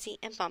was noisy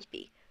and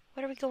bumpy.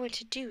 "What are we going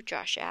to do?"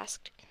 Josh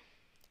asked.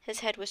 His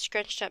head was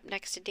scrunched up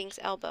next to Dink's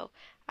elbow.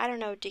 "I don't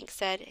know," Dink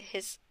said.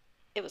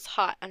 It was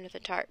hot under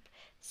the tarp.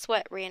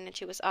 Sweat ran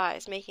into his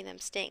eyes, making them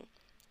sting.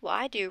 "Well,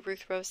 I do,"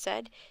 Ruth Rose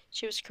said.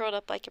 She was curled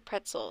up like a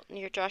pretzel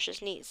near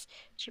Josh's knees.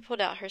 She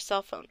pulled out her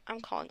cell phone. "I'm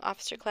calling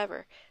Officer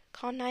Clever."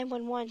 "Call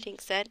 911, Dink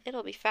said.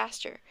 "It'll be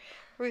faster."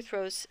 Ruth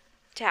Rose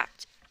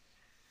tapped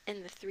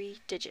in the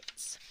 3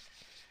 digits.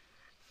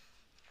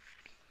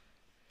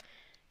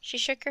 She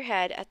shook her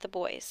head at the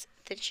boys.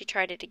 Then she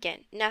tried it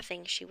again.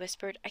 "Nothing," she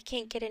whispered. "I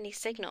can't get any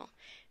signal."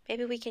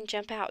 "Maybe we can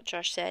jump out,"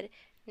 Josh said.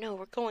 "No,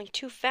 we're going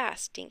too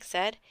fast," Dink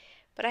said.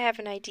 "But I have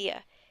an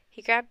idea."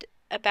 He grabbed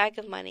a bag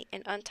of money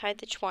and untied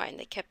the twine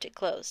that kept it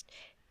closed.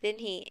 Then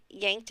he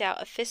yanked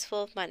out a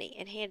fistful of money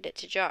and handed it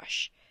to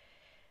Josh.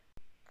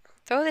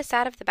 "Throw this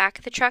out of the back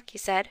of the truck," he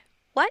said.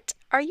 "What?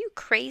 Are you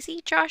crazy?"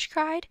 Josh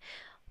cried.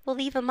 "We'll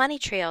leave a money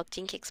trail,"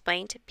 Dink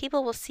explained.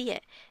 "People will see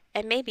it,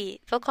 and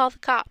maybe they'll call the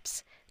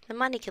cops. The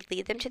money could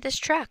lead them to this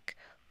truck."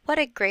 "What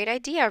a great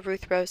idea,"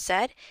 Ruth Rose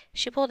said.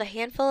 She pulled a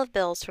handful of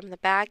bills from the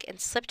bag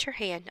and slipped her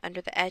hand under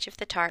the edge of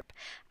the tarp.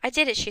 "I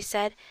did it," she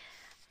said.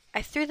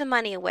 "I threw the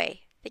money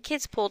away." The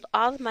kids pulled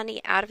all the money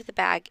out of the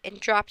bag and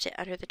dropped it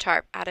under the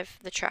tarp out of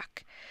the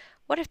truck.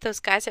 "What if those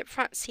guys up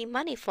front see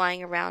money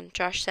flying around?"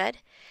 Josh said.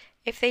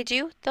 "If they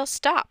do, they'll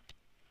stop,"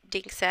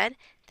 Dink said.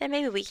 "Then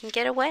maybe we can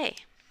get away."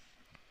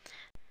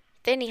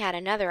 Then he had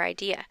another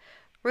idea.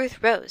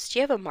 "Ruth Rose, do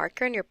you have a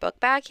marker in your book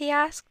bag?" he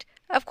asked.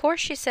 "Of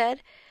course," she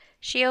said.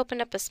 She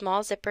opened up a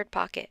small zippered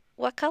pocket.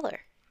 "What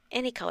color?"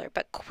 "Any color,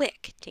 but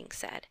quick," Dink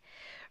said.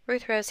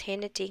 Ruth Rose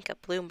handed Dink a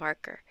blue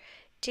marker.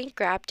 Dink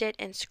grabbed it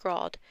and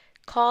scrawled,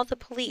 "Call the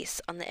police,"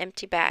 on the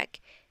empty bag.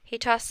 He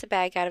tossed the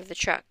bag out of the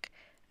truck.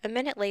 A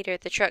minute later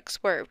the truck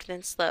swerved,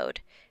 then slowed.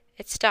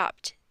 It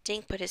stopped.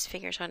 Dink put his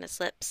fingers on his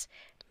lips.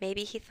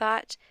 Maybe, he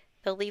thought,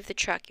 they'll leave the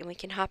truck and we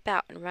can hop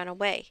out and run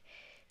away.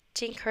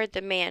 Dink heard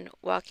the man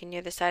walking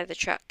near the side of the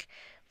truck.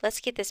 "Let's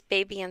get this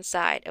baby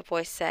inside," a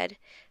voice said.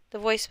 The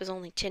voice was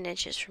only 10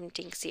 inches from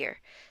Dink's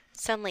ear.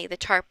 Suddenly the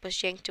tarp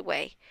was yanked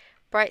away.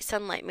 Bright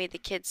sunlight made the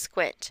kids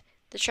squint.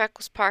 The truck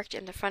was parked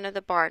in the front of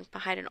the barn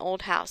behind an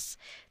old house.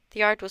 The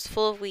yard was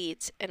full of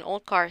weeds. An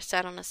old car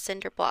sat on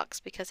cinder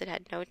blocks because it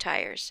had no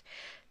tires.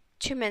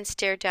 2 men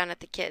stared down at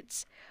the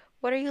kids.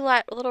 "What are you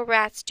little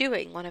rats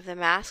doing?" one of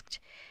them asked.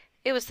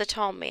 It was the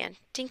tall man.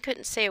 Dink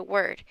couldn't say a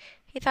word.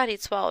 He thought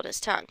he'd swallowed his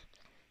tongue.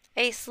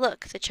 "Ace,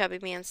 look," the chubby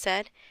man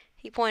said.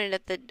 He pointed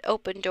at the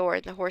open door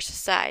in the horse's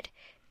side.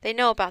 "They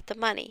know about the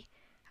money."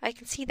 "I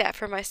can see that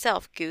for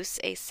myself, Goose,"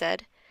 Ace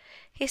said.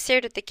 He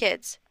stared at the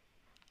kids.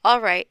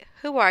 "All right,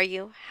 who are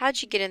you?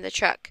 How'd you get in the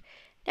truck?"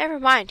 "Never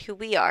mind who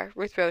we are,"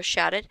 Ruth Rose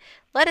shouted.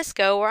 "Let us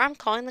go or I'm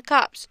calling the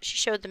cops." She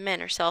showed the men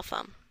her cell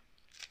phone.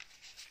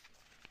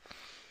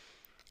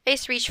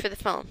 Ace reached for the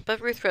phone, but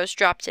Ruth Rose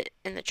dropped it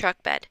in the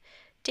truck bed.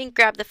 Dink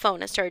grabbed the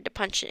phone and started to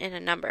punch in a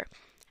number.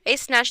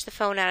 Ace snatched the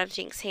phone out of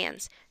Dink's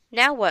hands.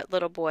 "Now what,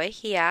 little boy?"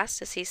 he asked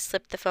as he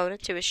slipped the phone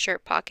into his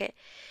shirt pocket.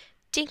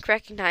 Dink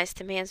recognized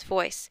the man's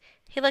voice.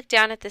 He looked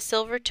down at the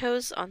silver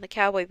toes on the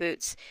cowboy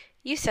boots.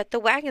 "You set the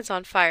wagons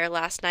on fire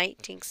last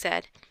night," Dink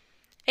said.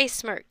 Ace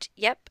smirked.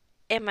 "Yep,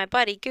 and my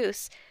buddy,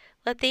 Goose,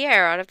 let the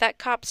air out of that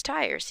cop's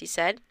tires," he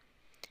said.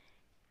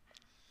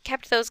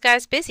 "Kept those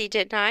guys busy,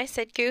 didn't I?"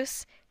 said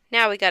Goose.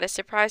 "Now we got a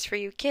surprise for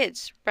you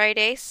kids. Right,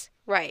 Ace?"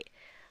 "Right."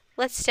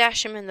 "Let's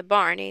stash 'em in the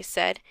barn," Ace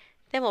said.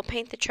 "Then we'll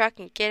paint the truck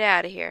and get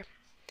out of here."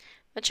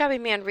 The chubby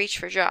man reached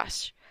for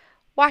Josh.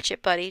 "Watch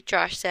it, buddy,"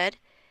 Josh said.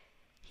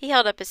 He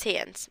held up his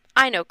hands.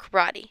 "I know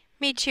karate."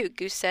 "Me too,"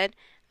 Goose said.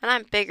 "And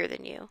I'm bigger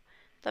than you."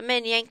 The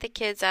men yanked the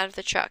kids out of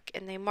the truck,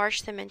 and they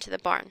marched them into the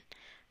barn.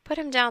 "Put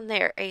him down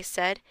there," Ace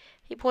said.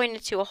 He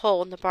pointed to a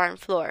hole in the barn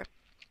floor.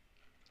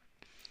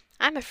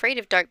 "I'm afraid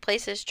of dark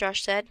places,"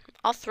 Josh said.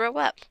 "I'll throw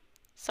up."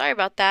 "Sorry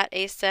about that,"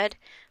 Ace said.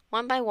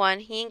 One by one,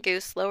 he and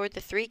Goose lowered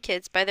the 3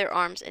 kids by their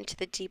arms into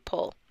the deep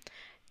hole.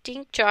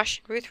 Dink, Josh,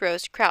 and Ruth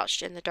Rose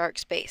crouched in the dark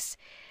space.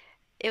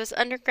 It was an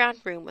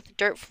underground room with a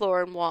dirt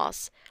floor and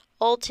walls.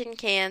 Old tin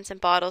cans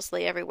and bottles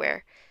lay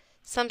everywhere.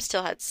 Some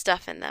still had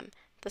stuff in them.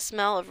 The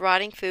smell of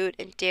rotting food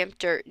and damp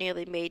dirt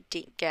nearly made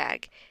Dink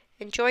gag.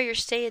 "Enjoy your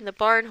stay in the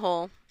barn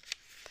hole,"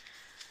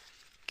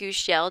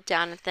 Goose yelled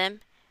down at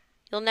them.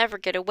 "You'll never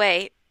get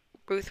away,"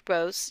 Ruth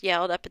Rose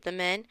yelled up at the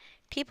men.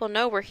 "People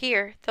know we're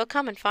here. They'll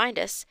come and find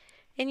us."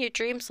 "In your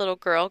dreams, little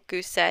girl,"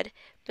 Goose said.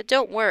 "But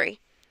don't worry.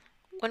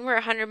 When we're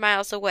 100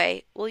 miles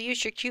away, we'll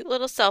use your cute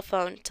little cell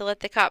phone to let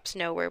the cops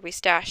know where we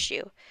stashed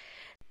you."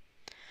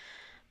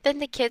 Then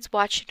the kids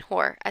watched in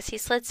horror as he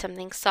slid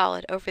something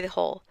solid over the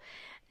hole.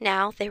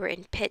 Now they were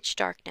in pitch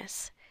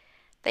darkness.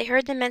 They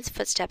heard the men's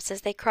footsteps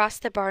as they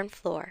crossed the barn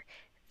floor.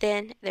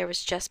 Then there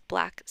was just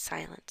black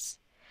silence.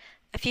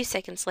 A few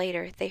seconds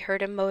later, they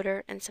heard a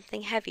motor and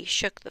something heavy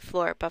shook the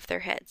floor above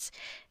their heads.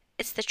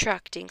 "It's the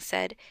truck," Dink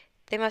said.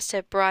 "They must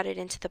have brought it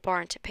into the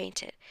barn to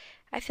paint it."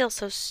 "I feel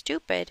so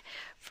stupid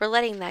for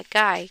letting that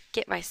guy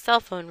get my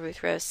cell phone,"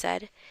 Ruth Rose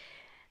said.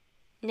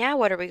 "Now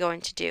what are we going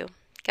to do?"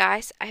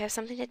 "Guys, I have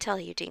something to tell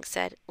you," Dink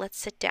said. "Let's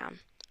sit down."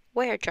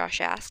 "Where?" Josh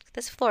asked.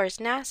 "This floor is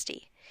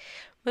nasty."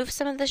 "Move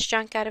some of this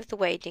junk out of the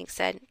way," Dink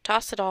said.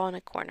 "Toss it all in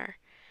a corner."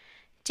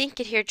 Dink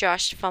could hear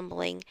Josh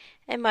fumbling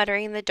and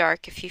muttering in the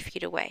dark a few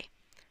feet away.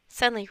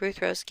 Suddenly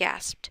Ruth Rose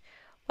gasped.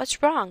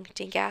 "What's wrong?"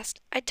 Dink asked.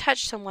 "I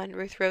touched someone,"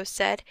 Ruth Rose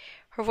said.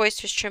 Her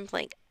voice was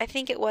trembling. "I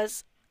think it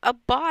was a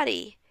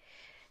body."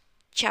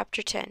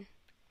 Chapter 10.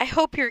 "I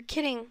hope you're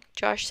kidding,"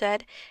 Josh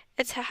said.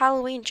 "It's a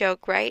Halloween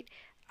joke, right?"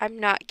 "I'm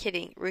not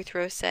kidding," Ruth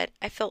Rose said.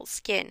 "I felt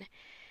skin."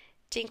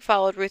 Dink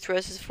followed Ruth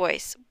Rose's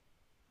voice,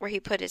 where he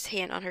put his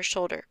hand on her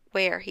shoulder.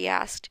 "Where?" he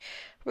asked.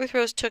 Ruth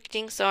Rose took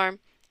Dink's arm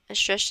and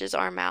stretched his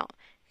arm out.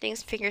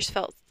 Dink's fingers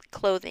felt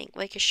clothing,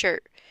 like a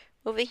shirt.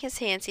 Moving his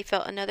hands, he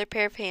felt another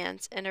pair of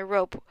hands and a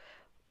rope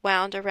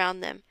wound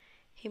around them.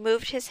 He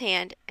moved his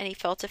hand, and he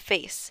felt a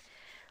face.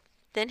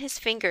 Then his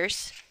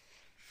fingers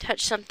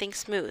touched something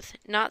smooth,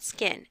 not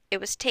skin. It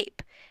was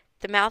tape.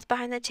 The mouth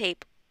behind the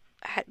tape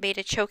had made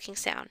a choking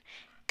sound.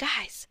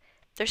 "Guys,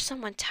 there's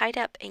someone tied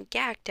up and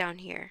gagged down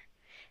here,"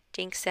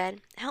 Dink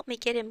said. "Help me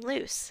get him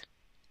loose."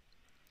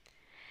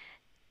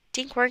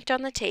 Dink worked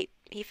on the tape.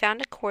 He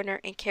found a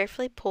corner and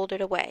carefully pulled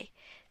it away.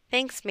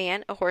 "Thanks,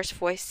 man," a hoarse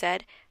voice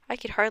said. "I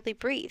could hardly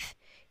breathe."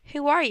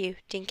 "Who are you?"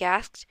 Dink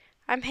asked.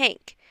 "I'm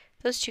Hank.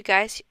 Those 2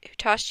 guys who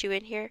tossed you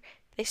in here,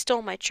 they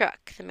stole my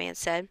truck," the man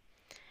said.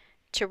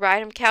 "To ride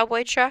 'em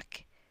cowboy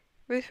truck?"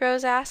 Ruth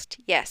Rose asked.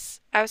 "Yes.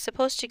 I was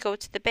supposed to go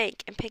to the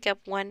bank and pick up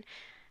one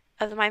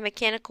of my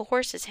mechanical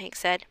horses," Hank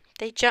said.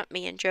 "They jumped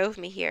me and drove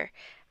me here.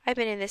 I've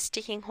been in this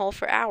stinking hole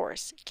for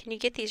hours. Can you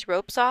get these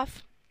ropes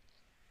off?"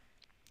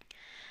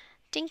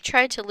 Dink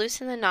tried to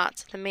loosen the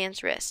knots at the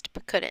man's wrist,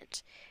 but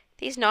couldn't.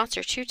 "These knots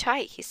are too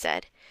tight," he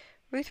said.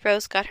 Ruth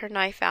Rose got her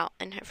knife out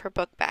of her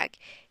book bag.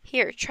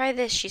 "Here, try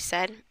this," she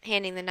said,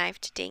 handing the knife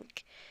to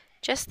Dink.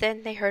 Just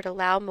then they heard a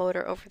loud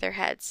motor over their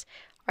heads.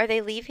 "Are they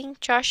leaving?"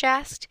 Josh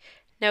asked.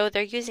 "No,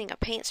 they're using a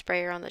paint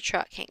sprayer on the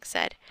truck," Hank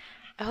said.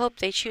 "I hope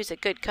they choose a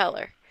good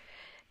color."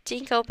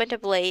 Dink opened a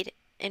blade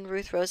in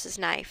Ruth Rose's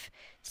knife.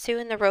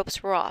 Soon the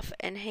ropes were off,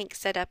 and Hank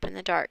sat up in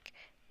the dark.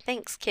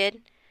 "Thanks,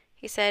 kid,"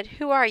 he said.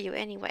 "Who are you,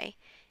 anyway?"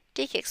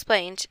 Dink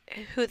explained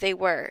who they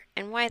were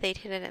and why they'd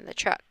hidden in the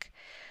truck.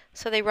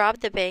 "So they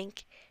robbed the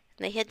bank,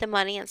 and they hid the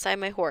money inside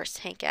my horse?"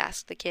 Hank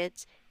asked the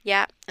kids.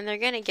 "Yeah, and they're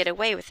going to get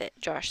away with it,"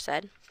 Josh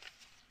said.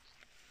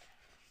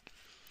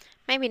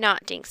 "Maybe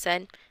not," Dink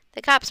said.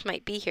 "The cops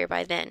might be here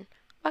by then."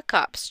 "What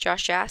cops?"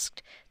 Josh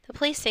asked. "The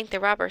police think the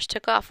robbers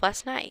took off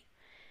last night."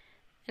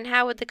 "And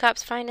how would the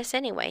cops find us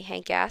anyway?"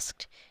 Hank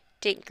asked.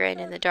 Dink grinned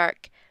in the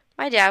dark.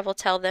 "My dad will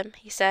tell them,"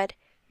 he said.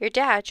 "Your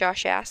dad?"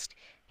 Josh asked.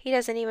 "He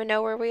doesn't even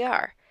know where we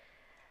are."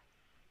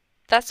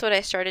 "That's what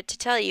I started to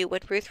tell you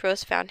when Ruth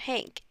Rose found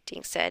Hank,"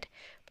 Dink said.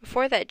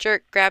 "Before that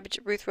jerk grabbed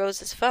Ruth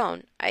Rose's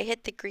phone, I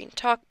hit the green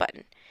talk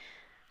button.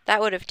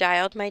 That would have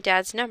dialed my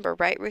dad's number,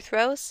 right, Ruth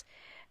Rose?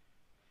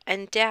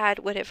 And Dad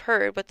would have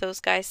heard what those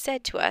guys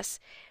said to us,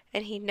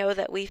 and he'd know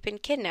that we've been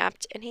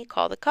kidnapped, and he'd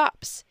call the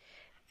cops.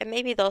 And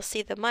maybe they'll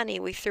see the money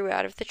we threw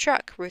out of the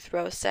truck," Ruth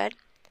Rose said.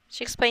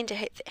 She explained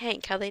to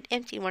Hank how they'd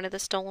emptied one of the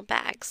stolen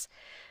bags.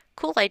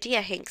 "Cool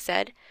idea," Hank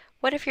said.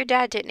 "What if your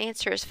dad didn't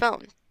answer his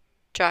phone?"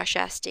 Josh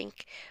asked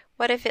Dink.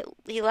 "What if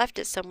he left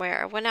it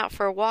somewhere or went out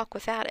for a walk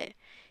without it?"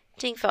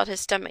 Dink felt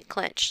his stomach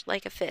clench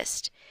like a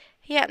fist.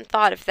 He hadn't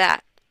thought of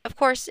that. Of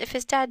course, if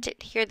his dad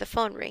didn't hear the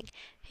phone ring,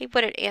 he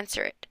wouldn't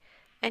answer it,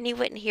 and he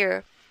wouldn't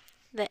hear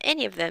that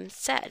any of them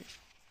said.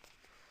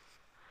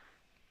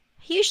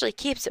 "He usually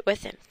keeps it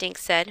with him," Dink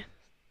said,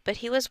 but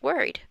he was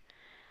worried.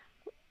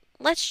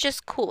 "Let's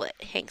just cool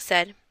it," Hank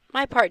said.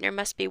 "My partner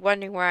must be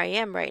wondering where I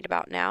am right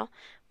about now.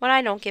 When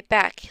I don't get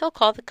back, he'll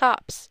call the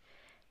cops."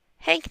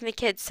 Hank and the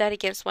kids sat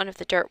against one of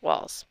the dirt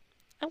walls.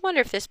 "I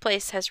wonder if this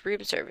place has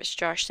room service,"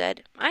 Josh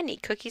said. "I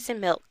need cookies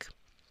and milk."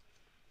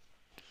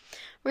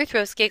 Ruth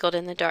Rose giggled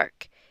in the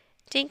dark.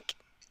 "Dink,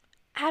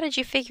 how did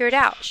you figure it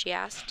out?" she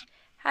asked.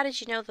 "How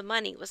did you know the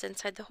money was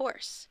inside the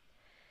horse?"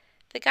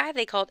 The guy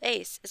they called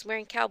Ace is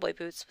wearing cowboy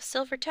boots with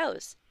silver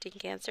toes,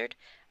 Dink answered.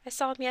 I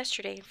saw him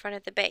yesterday in front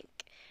of the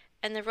bank,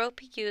 and the rope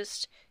he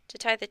used to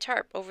tie the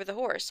tarp over the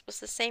horse was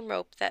the same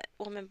rope that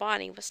woman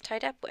Bonnie was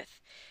tied up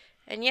with.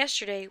 And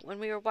yesterday, when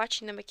we were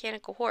watching the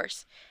mechanical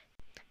horse,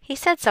 he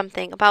said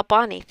something about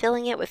Bonnie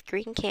filling it with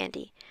green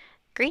candy.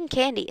 Green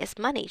candy is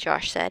money,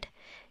 Josh said.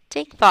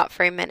 Dink thought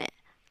for a minute.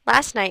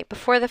 Last night,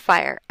 before the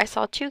fire, I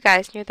saw two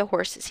guys near the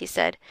horses, he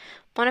said.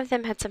 One of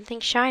them had something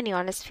shiny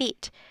on his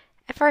feet.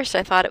 At first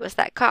I thought it was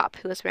that cop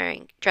who was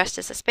dressed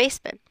as a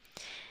spaceman.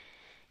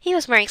 He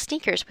was wearing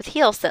sneakers with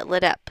heels that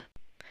lit up.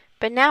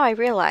 But now I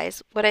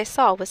realize what I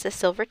saw was the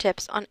silver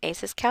tips on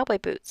Ace's cowboy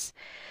boots.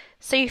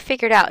 So you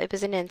figured out it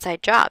was an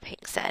inside job,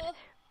 Hank said.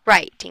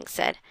 Right, Dink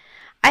said.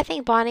 I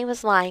think Bonnie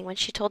was lying when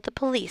she told the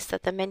police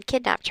that the men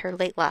kidnapped her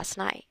late last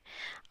night.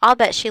 I'll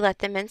bet she let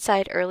them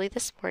inside early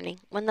this morning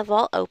when the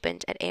vault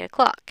opened at 8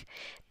 o'clock.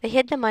 They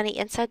hid the money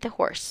inside the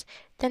horse.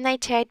 Then they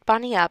tied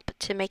Bonnie up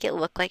to make it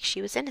look like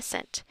she was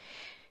innocent.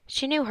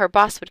 She knew her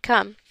boss would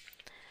come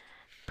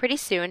pretty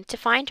soon to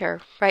find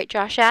her, right?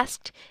 Josh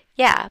asked.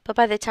 Yeah, but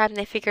by the time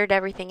they figured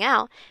everything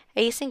out,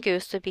 Ace and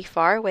Goose would be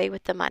far away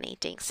with the money,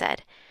 Dink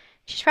said.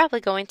 She's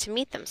probably going to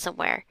meet them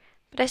somewhere.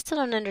 But I still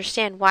don't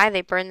understand why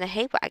they burned the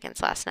hay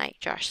wagons last night,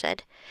 Josh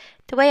said.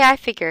 The way I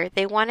figure,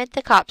 they wanted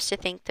the cops to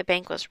think the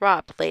bank was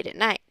robbed late at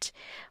night,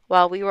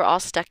 while we were all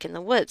stuck in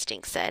the woods,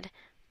 Dink said.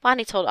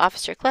 Bonnie told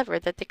Officer Clever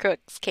that the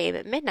crooks came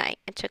at midnight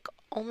and took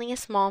only a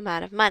small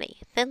amount of money,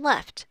 then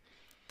left.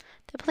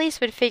 The police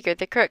would figure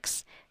the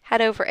crooks had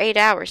over 8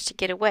 hours to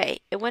get away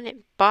and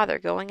wouldn't bother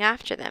going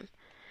after them.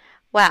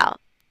 Wow,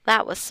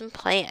 that was some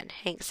plan,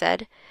 Hank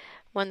said,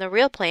 when the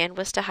real plan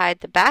was to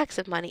hide the bags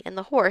of money in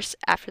the horse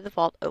after the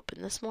vault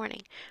opened this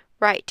morning.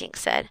 Right, Dink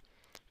said.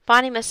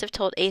 Bonnie must have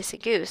told Ace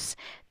and Goose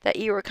that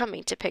you were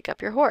coming to pick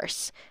up your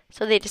horse,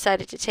 so they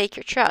decided to take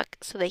your truck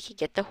so they could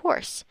get the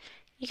horse.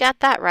 You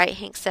got that right,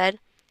 Hank said.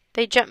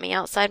 They jumped me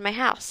outside my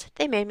house.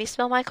 They made me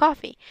spill my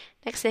coffee.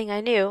 Next thing I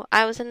knew,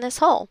 I was in this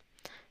hole.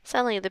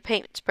 Suddenly the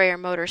paint sprayer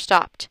motor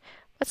stopped.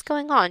 What's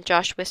going on?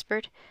 Josh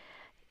whispered.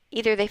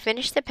 Either they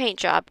finished the paint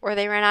job or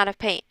they ran out of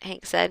paint,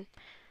 Hank said.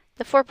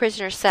 The 4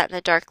 prisoners sat in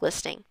the dark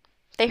listening.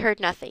 They heard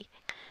nothing.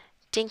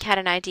 Dink had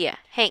an idea.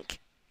 Hank,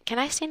 can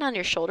I stand on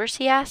your shoulders?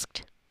 He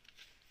asked.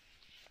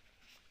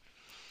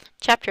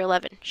 Chapter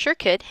 11. Sure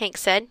could, Hank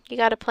said. You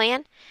got a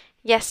plan?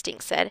 Yes,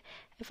 Dink said.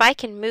 If I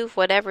can move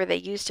whatever they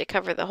used to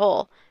cover the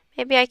hole,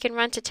 maybe I can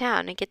run to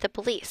town and get the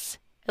police.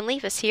 And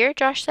leave us here?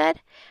 Josh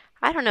said.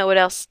 I don't know what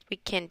else we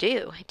can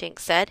do, Dink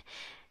said.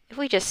 If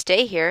we just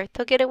stay here,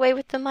 they'll get away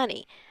with the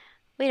money.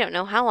 We don't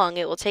know how long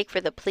it will take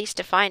for the police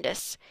to find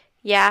us.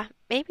 Yeah,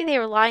 maybe they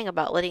were lying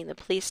about letting the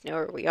police know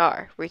where we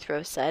are, Ruth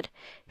Rose said.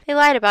 They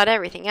lied about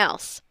everything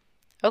else.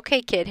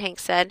 Okay, kid, Hank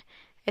said.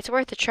 It's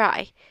worth a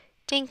try.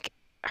 Dink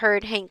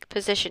heard Hank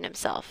position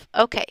himself.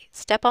 Okay,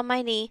 step on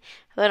my knee,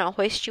 and then I'll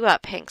hoist you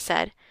up, Hank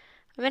said.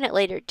 A minute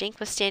later, Dink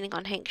was standing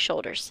on Hank's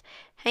shoulders.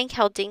 Hank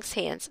held Dink's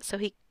hands so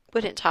he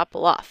wouldn't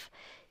topple off.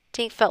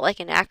 Dink felt like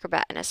an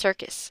acrobat in a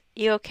circus.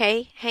 You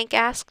okay? Hank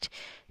asked.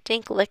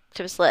 Dink licked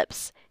his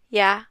lips.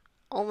 Yeah,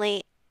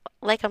 only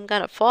like I'm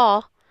gonna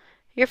fall.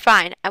 You're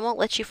fine. I won't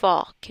let you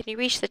fall. Can you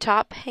reach the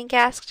top? Hank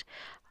asked.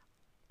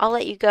 I'll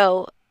let you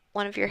go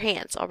one of your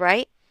hands, all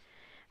right?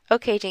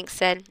 Okay, Dink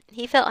said.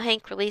 He felt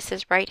Hank release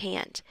his right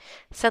hand.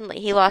 Suddenly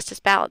he lost his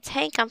balance.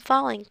 Hank, I'm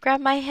falling. Grab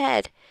my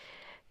head,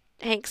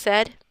 Hank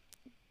said.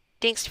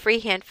 Dink's free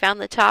hand found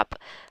the top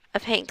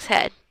of Hank's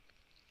head,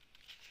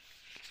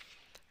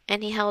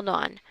 and he held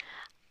on.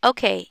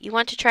 Okay, you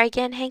want to try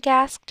again? Hank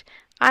asked.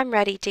 I'm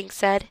ready, Dink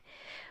said.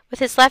 With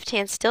his left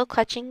hand still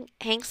clutching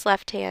Hank's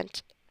left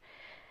hand,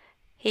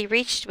 he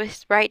reached with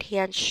his right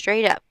hand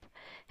straight up.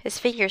 His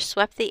fingers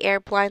swept the air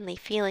blindly,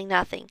 feeling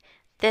nothing.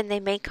 Then they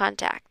made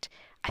contact.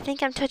 I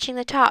think I'm touching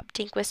the top,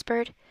 Dink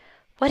whispered.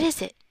 What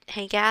is it?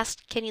 Hank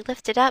asked. Can you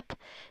lift it up?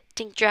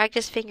 Dink dragged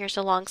his fingers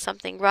along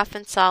something rough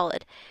and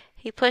solid.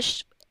 He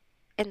pushed,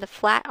 and the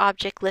flat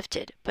object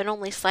lifted, but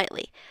only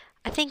slightly.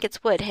 I think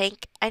it's wood,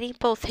 Hank. I need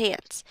both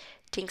hands,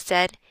 Dink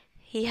said.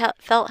 He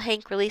felt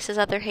Hank release his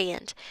other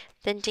hand.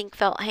 Then Dink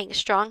felt Hank's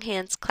strong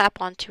hands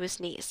clap onto his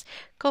knees.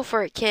 Go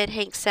for it, kid,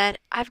 Hank said.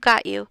 I've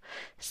got you.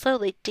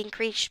 Slowly, Dink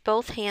reached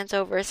both hands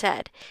over his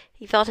head.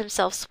 He felt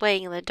himself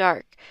swaying in the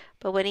dark,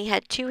 but when he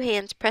had 2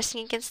 hands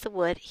pressing against the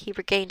wood, he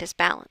regained his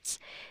balance.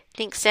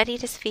 Dink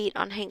steadied his feet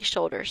on Hank's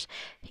shoulders.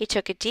 He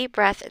took a deep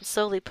breath and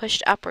slowly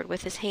pushed upward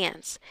with his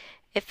hands.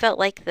 It felt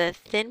like the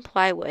thin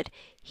plywood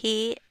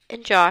he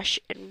and Josh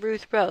and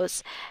Ruth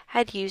Rose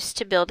had used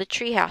to build a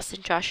treehouse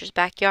in Josh's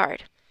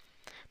backyard.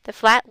 The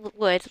flat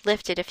wood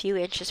lifted a few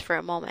inches for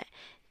a moment.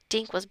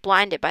 Dink was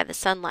blinded by the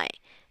sunlight.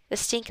 The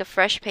stink of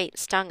fresh paint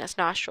stung his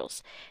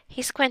nostrils.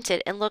 He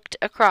squinted and looked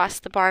across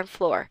the barn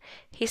floor.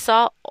 He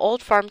saw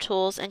old farm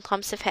tools and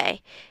clumps of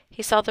hay.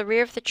 He saw the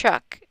rear of the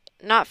truck,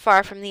 not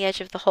far from the edge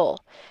of the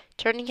hole.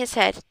 Turning his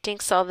head,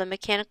 Dink saw the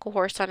mechanical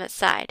horse on its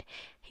side.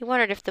 He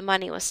wondered if the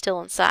money was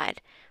still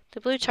inside.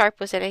 The blue tarp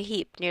was in a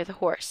heap near the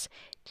horse.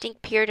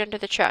 Dink peered under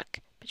the truck,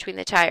 between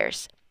the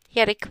tires. He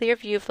had a clear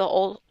view of the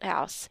old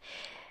house,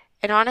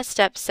 and on a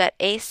step sat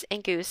Ace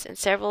and Goose, and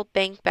several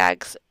bank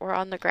bags were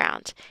on the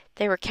ground.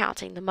 They were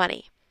counting the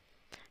money.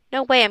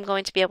 No way I'm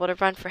going to be able to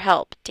run for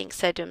help, Dink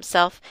said to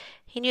himself.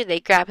 He knew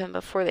they'd grab him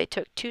before they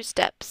took 2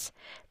 steps.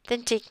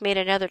 Then Dink made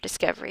another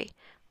discovery.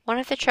 One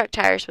of the truck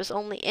tires was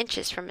only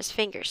inches from his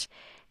fingers.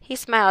 He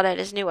smiled at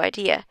his new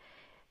idea.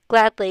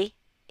 Gladly,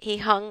 he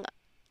hung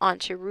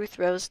onto Ruth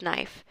Rose's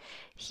knife.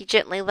 He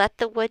gently let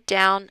the wood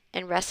down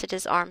and rested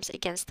his arms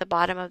against the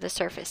bottom of the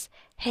surface.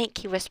 "Hank,"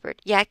 he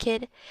whispered. "Yeah,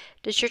 kid?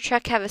 Does your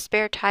truck have a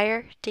spare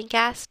tire?" Dink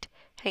asked.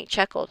 Hank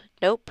chuckled.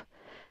 "Nope.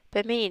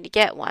 Been meaning to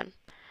get one."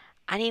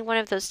 "I need one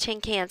of those tin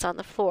cans on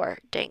the floor,"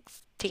 Dink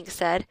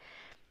said.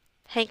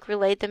 Hank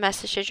relayed the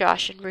message to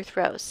Josh and Ruth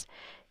Rose.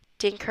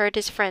 Dink heard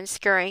his friend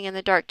scurrying in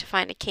the dark to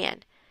find a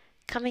can.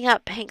 "Coming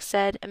up," Hank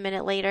said a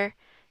minute later.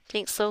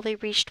 Dink slowly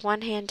reached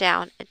one hand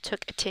down and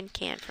took a tin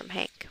can from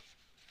Hank.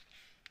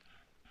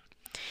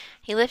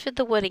 He lifted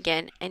the wood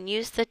again and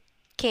used the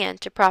can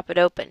to prop it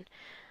open.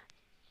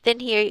 Then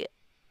he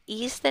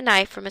eased the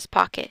knife from his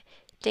pocket.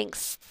 Dink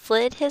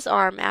slid his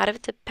arm out of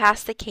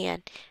past the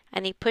can,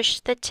 and he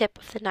pushed the tip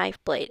of the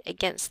knife blade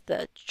against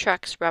the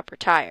truck's rubber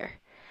tire.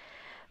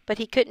 But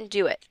he couldn't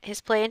do it. His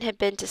plan had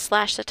been to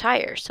slash the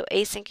tire, so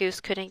Ace and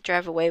Goose couldn't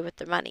drive away with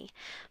the money.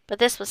 But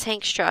this was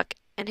Hank's truck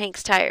and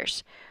Hank's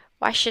tires.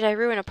 "Why should I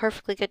ruin a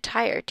perfectly good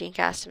tire?" Dink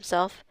asked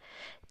himself.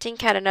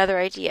 Dink had another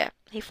idea.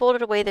 He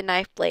folded away the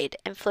knife blade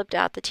and flipped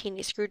out the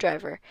teeny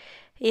screwdriver.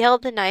 He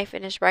held the knife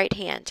in his right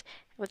hand,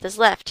 and with his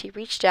left he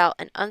reached out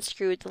and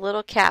unscrewed the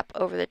little cap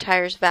over the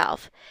tire's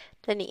valve.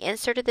 Then he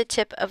inserted the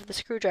tip of the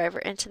screwdriver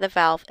into the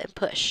valve and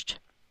pushed.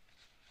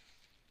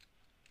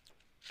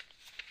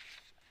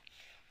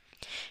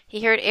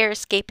 He heard air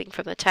escaping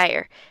from the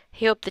tire.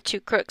 He hoped the 2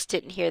 crooks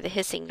didn't hear the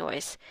hissing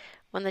noise.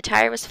 When the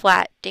tire was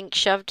flat, Dink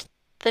shoved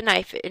the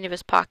knife into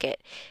his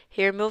pocket.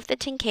 He removed the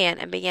tin can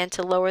and began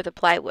to lower the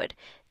plywood.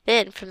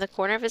 Then, from the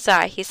corner of his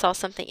eye, he saw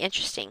something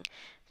interesting.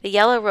 The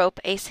yellow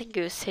rope Ace and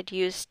Goose had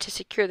used to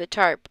secure the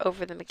tarp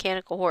over the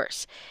mechanical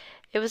horse.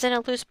 It was in a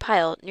loose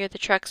pile near the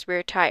truck's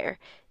rear tire.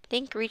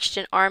 Dink reached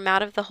an arm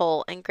out of the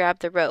hole and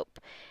grabbed the rope.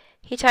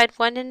 He tied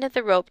one end of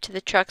the rope to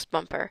the truck's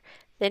bumper.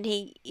 Then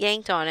he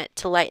yanked on it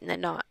to tighten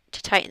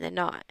the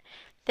knot.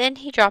 Then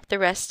he dropped the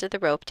rest of the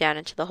rope down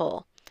into the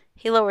hole.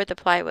 He lowered the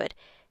plywood.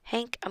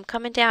 "Hank, I'm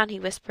coming down," he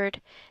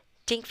whispered.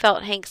 Dink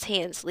felt Hank's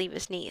hands leave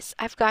his knees.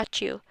 "I've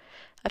got you."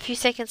 A few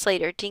seconds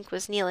later, Dink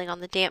was kneeling on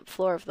the damp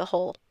floor of the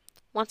hole.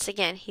 Once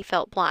again, he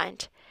felt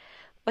blind.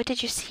 "What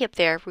did you see up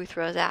there?" Ruth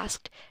Rose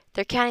asked.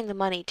 "They're counting the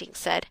money," Dink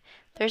said.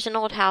 "There's an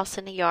old house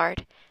in the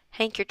yard.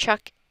 Hank, your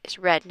truck is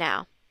red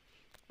now."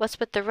 "What's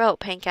with the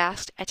rope?" Hank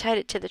asked. "I tied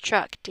it to the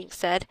truck," Dink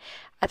said.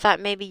 "I thought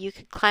maybe you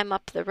could climb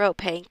up the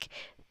rope, Hank.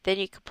 Then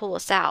you could pull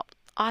us out."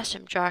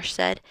 "Awesome," Josh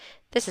said.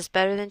 "This is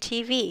better than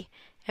TV."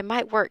 "It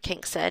might work,"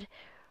 Hank said.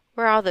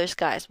 "Where are those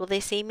guys? Will they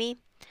see me?"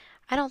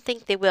 "I don't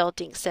think they will,"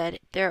 Dink said.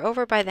 "They're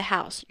over by the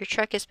house. Your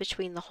truck is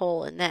between the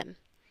hole and them."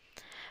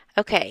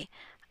 "Okay,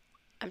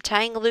 I'm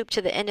tying a loop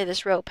to the end of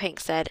this rope,"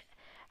 Hank said.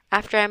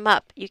 "After I'm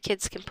up, you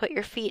kids can put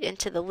your feet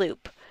into the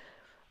loop,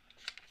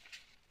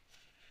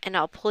 and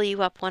I'll pull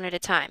you up one at a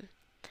time."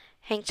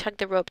 Hank tugged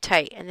the rope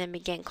tight and then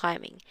began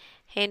climbing,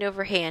 hand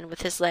over hand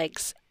with his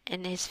legs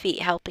and his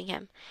feet helping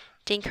him.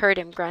 Dink heard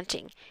him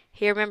grunting.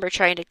 He remembered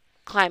trying to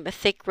climb a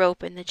thick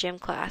rope in the gym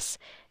class.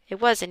 It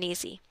wasn't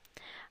easy.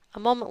 A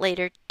moment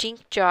later,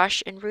 Dink,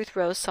 Josh, and Ruth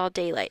Rose saw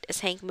daylight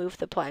as Hank moved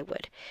the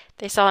plywood.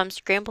 They saw him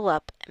scramble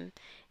up and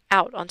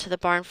out onto the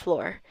barn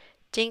floor.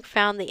 Dink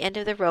found the end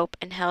of the rope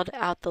and held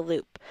out the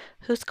loop.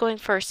 "Who's going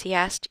first?" he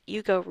asked.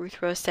 "You go,"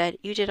 Ruth Rose said.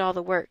 "You did all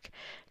the work."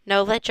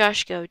 "No, let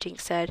Josh go," Dink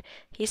said.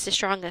 "He's the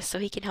strongest, so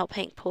he can help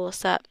Hank pull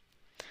us up."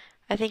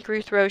 "I think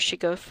Ruth Rose should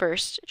go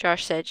first,"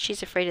 Josh said.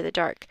 "She's afraid of the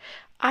dark."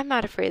 "I'm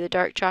not afraid of the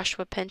dark,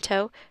 Joshua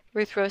Pinto,"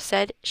 Ruth Rose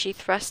said. She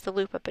thrust the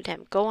loop up at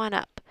him. "Go on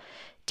up."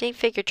 Dink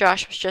figured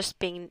Josh was just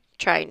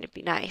trying to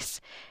be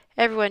nice.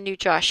 Everyone knew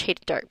Josh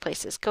hated dark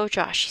places. "Go,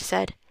 Josh," he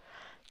said.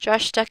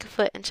 Josh stuck a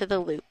foot into the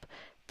loop.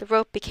 The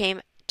rope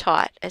became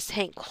taut as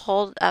Hank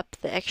hauled up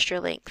the extra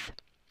length.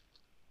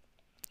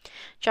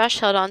 Josh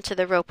held on to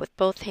the rope with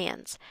both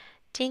hands.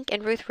 Dink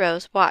and Ruth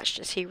Rose watched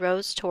as he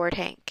rose toward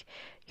Hank.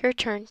 "Your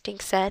turn,"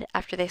 Dink said,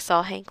 after they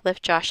saw Hank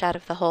lift Josh out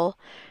of the hole.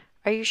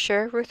 "Are you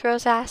sure?" Ruth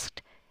Rose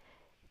asked.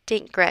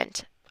 Dink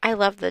grinned. "I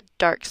love the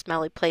dark,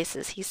 smelly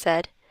places," he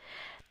said.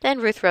 Then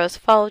Ruth Rose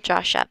followed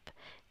Josh up.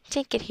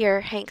 Dink could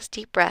hear Hank's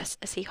deep breaths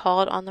as he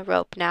hauled on the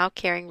rope, now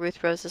carrying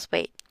Ruth Rose's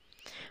weight.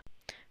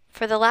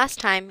 For the last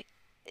time,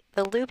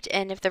 the looped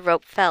end of the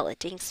rope fell at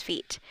Dink's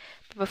feet.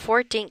 But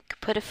before Dink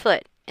could put a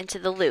foot into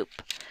the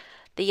loop,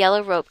 the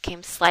yellow rope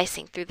came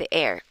slicing through the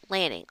air,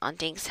 landing on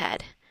Dink's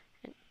head.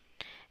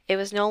 It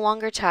was no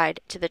longer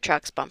tied to the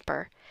truck's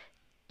bumper.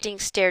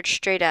 Dink stared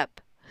straight up.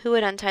 Who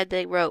had untied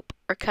the rope,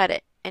 or cut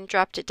it, and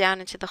dropped it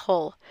down into the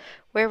hole?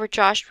 Where were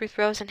Josh, Ruth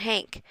Rose, and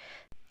Hank?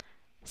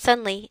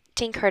 Suddenly,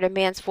 Dink heard a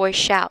man's voice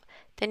shout.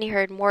 Then he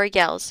heard more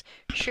yells.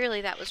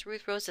 Surely that was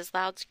Ruth Rose's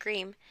loud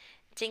scream.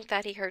 Dink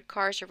thought he heard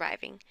cars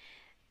arriving.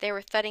 There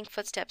were thudding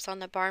footsteps on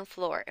the barn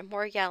floor, and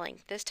more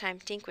yelling. This time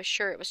Dink was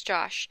sure it was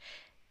Josh.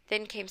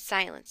 Then came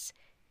silence.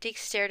 Deke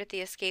stared at the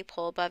escape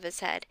hole above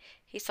his head.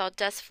 He saw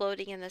dust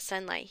floating in the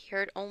sunlight. He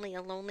heard only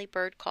a lonely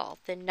bird call,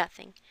 then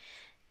nothing.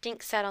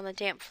 Dink sat on the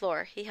damp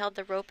floor. He held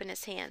the rope in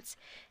his hands.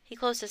 He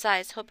closed his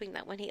eyes, hoping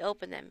that when he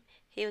opened them,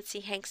 he would see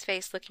Hank's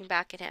face looking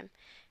back at him.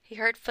 He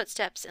heard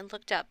footsteps and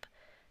looked up.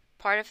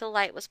 Part of the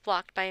light was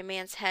blocked by a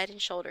man's head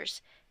and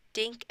shoulders.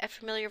 "Dink," a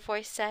familiar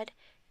voice said,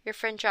 "your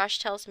friend Josh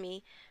tells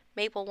me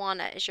maple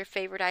walnut is your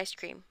favorite ice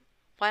cream.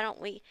 Why don't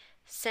we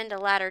send a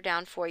ladder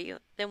down for you?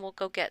 Then we'll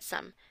go get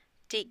some."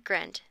 Deke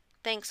grinned.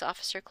 "Thanks,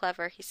 Officer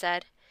Clever," he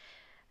said.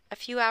 A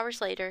few hours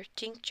later,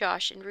 Dink,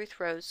 Josh, and Ruth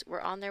Rose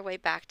were on their way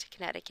back to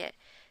Connecticut.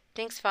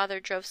 Dink's father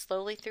drove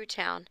slowly through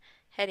town,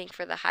 heading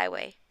for the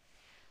highway.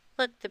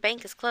 "Look, the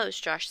bank is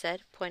closed," Josh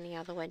said, pointing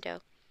out the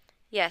window.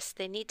 "Yes,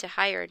 they need to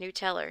hire a new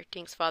teller,"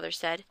 Dink's father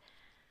said.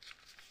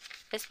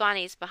 "Miss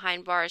Bonnie's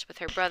behind bars with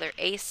her brother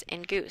Ace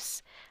and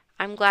Goose.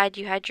 I'm glad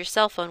you had your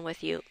cell phone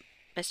with you,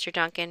 Mr.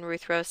 Duncan,"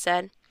 Ruth Rose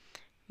said.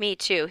 "Me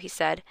too," he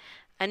said.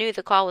 "I knew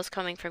the call was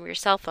coming from your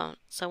cell phone,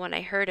 so when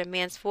I heard a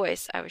man's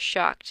voice, I was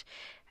shocked.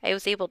 I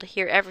was able to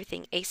hear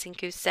everything Ace and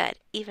Goose said,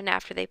 even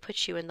after they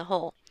put you in the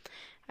hole.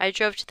 I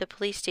drove to the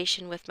police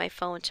station with my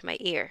phone to my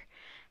ear."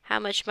 "How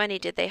much money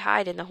did they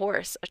hide in the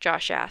horse?"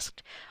 Josh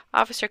asked.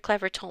 "Officer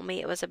Clever told me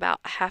it was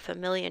about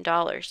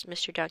 $500,000,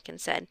 Mr. Duncan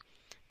said.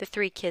 The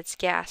three kids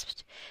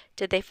gasped.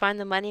 "Did they find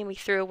the money we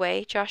threw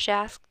away?" Josh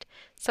asked.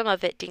 "Some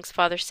of it," Dink's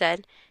father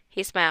said.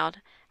 He smiled.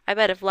 "I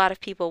bet a lot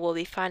of people will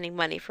be finding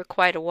money for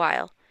quite a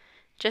while."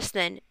 Just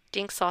then,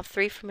 Dink saw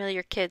three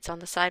familiar kids on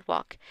the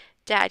sidewalk.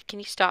 "Dad, can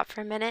you stop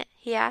for a minute?"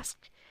 he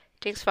asked.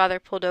 Dink's father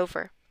pulled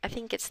over. "I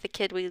think it's the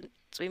kid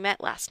we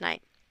met last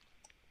night."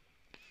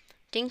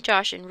 Dink,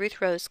 Josh, and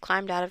Ruth Rose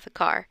climbed out of the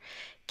car.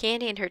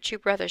 Candy and her two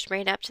brothers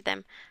ran up to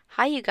them.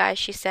 "Hi, you guys,"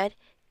 she said.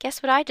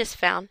 "Guess what I just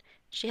found?"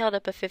 She held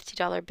up a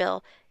 $50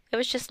 bill. "It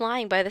was just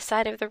lying by the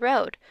side of the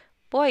road."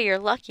 "Boy, you're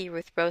lucky,"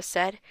 Ruth Rose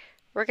said.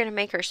 "We're going to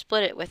make her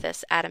split it with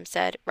us," Adam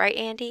said. "Right,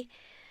 Andy?"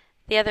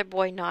 The other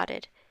boy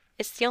nodded.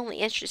 "It's the only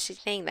interesting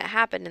thing that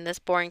happened in this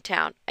boring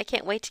town. I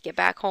can't wait to get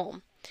back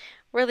home."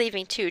 "We're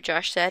leaving too,"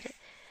 Josh said,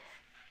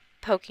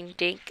 poking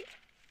Dink.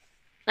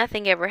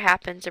 "Nothing ever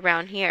happens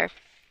around here."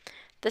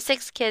 The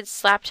six kids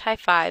slapped high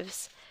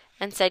fives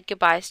and said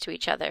goodbyes to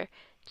each other.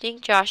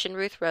 Dink, Josh, and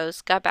Ruth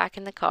Rose got back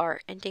in the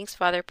car, and Dink's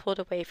father pulled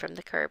away from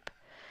the curb.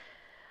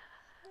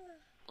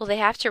 "Will they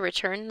have to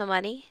return the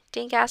money?"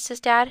 Dink asked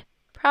his dad.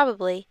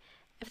 "Probably,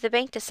 if the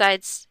bank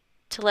decides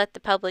to let the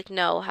public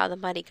know how the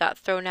money got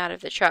thrown out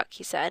of the truck,"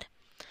 he said.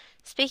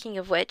 "Speaking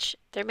of which,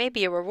 there may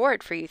be a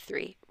reward for you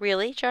three."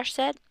 "Really?" Josh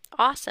said.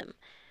 "Awesome."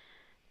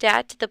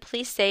 "Dad, did the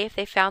police say if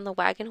they found the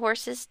wagon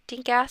horses?"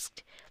 Dink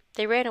asked.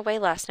 "They ran away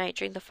last night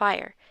during the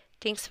fire."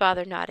 Dink's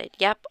father nodded.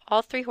 "Yep,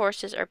 all three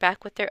horses are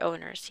back with their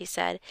owners," he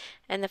said,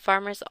 "and the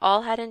farmers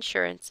all had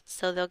insurance,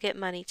 so they'll get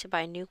money to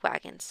buy new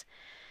wagons."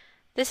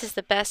 "This is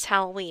the best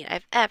Halloween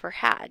I've ever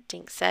had,"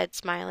 Dink said,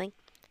 smiling.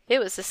 "It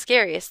was the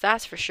scariest,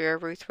 that's for sure,"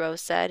 Ruth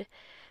Rose said.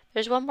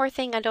 "There's one more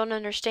thing I don't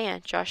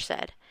understand," Josh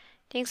said.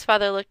 Dink's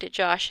father looked at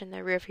Josh in the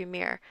rearview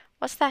mirror.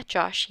 "What's that,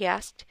 Josh?" he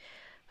asked.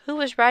 "Who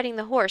was riding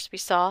the horse we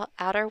saw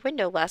out our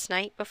window last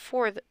night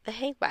before the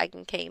hay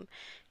wagon came?"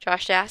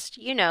 Josh asked.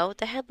 "You know,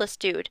 the headless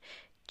dude."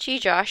 "Gee,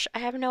 Josh, I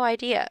have no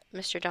idea,"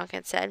 Mr.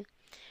 Duncan said.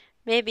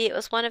 "Maybe it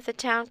was one of the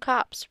town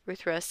cops,"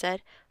 Ruth Rose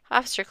said.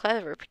 "Officer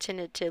Clever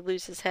pretended to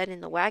lose his head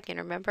in the wagon,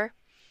 remember?"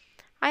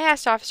 "I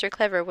asked Officer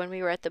Clever when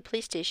we were at the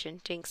police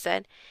station," Dink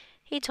said.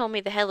 "He told me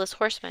the headless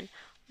horseman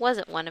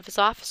wasn't one of his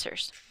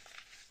officers."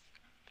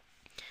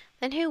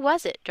 "Then who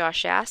was it?"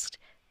 Josh asked.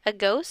 "A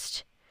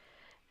ghost?"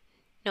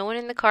 No one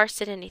in the car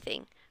said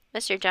anything.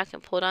 Mr.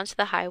 Duncan pulled onto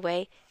the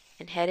highway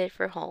and headed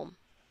for home.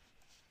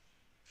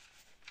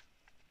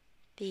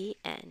 The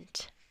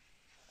end.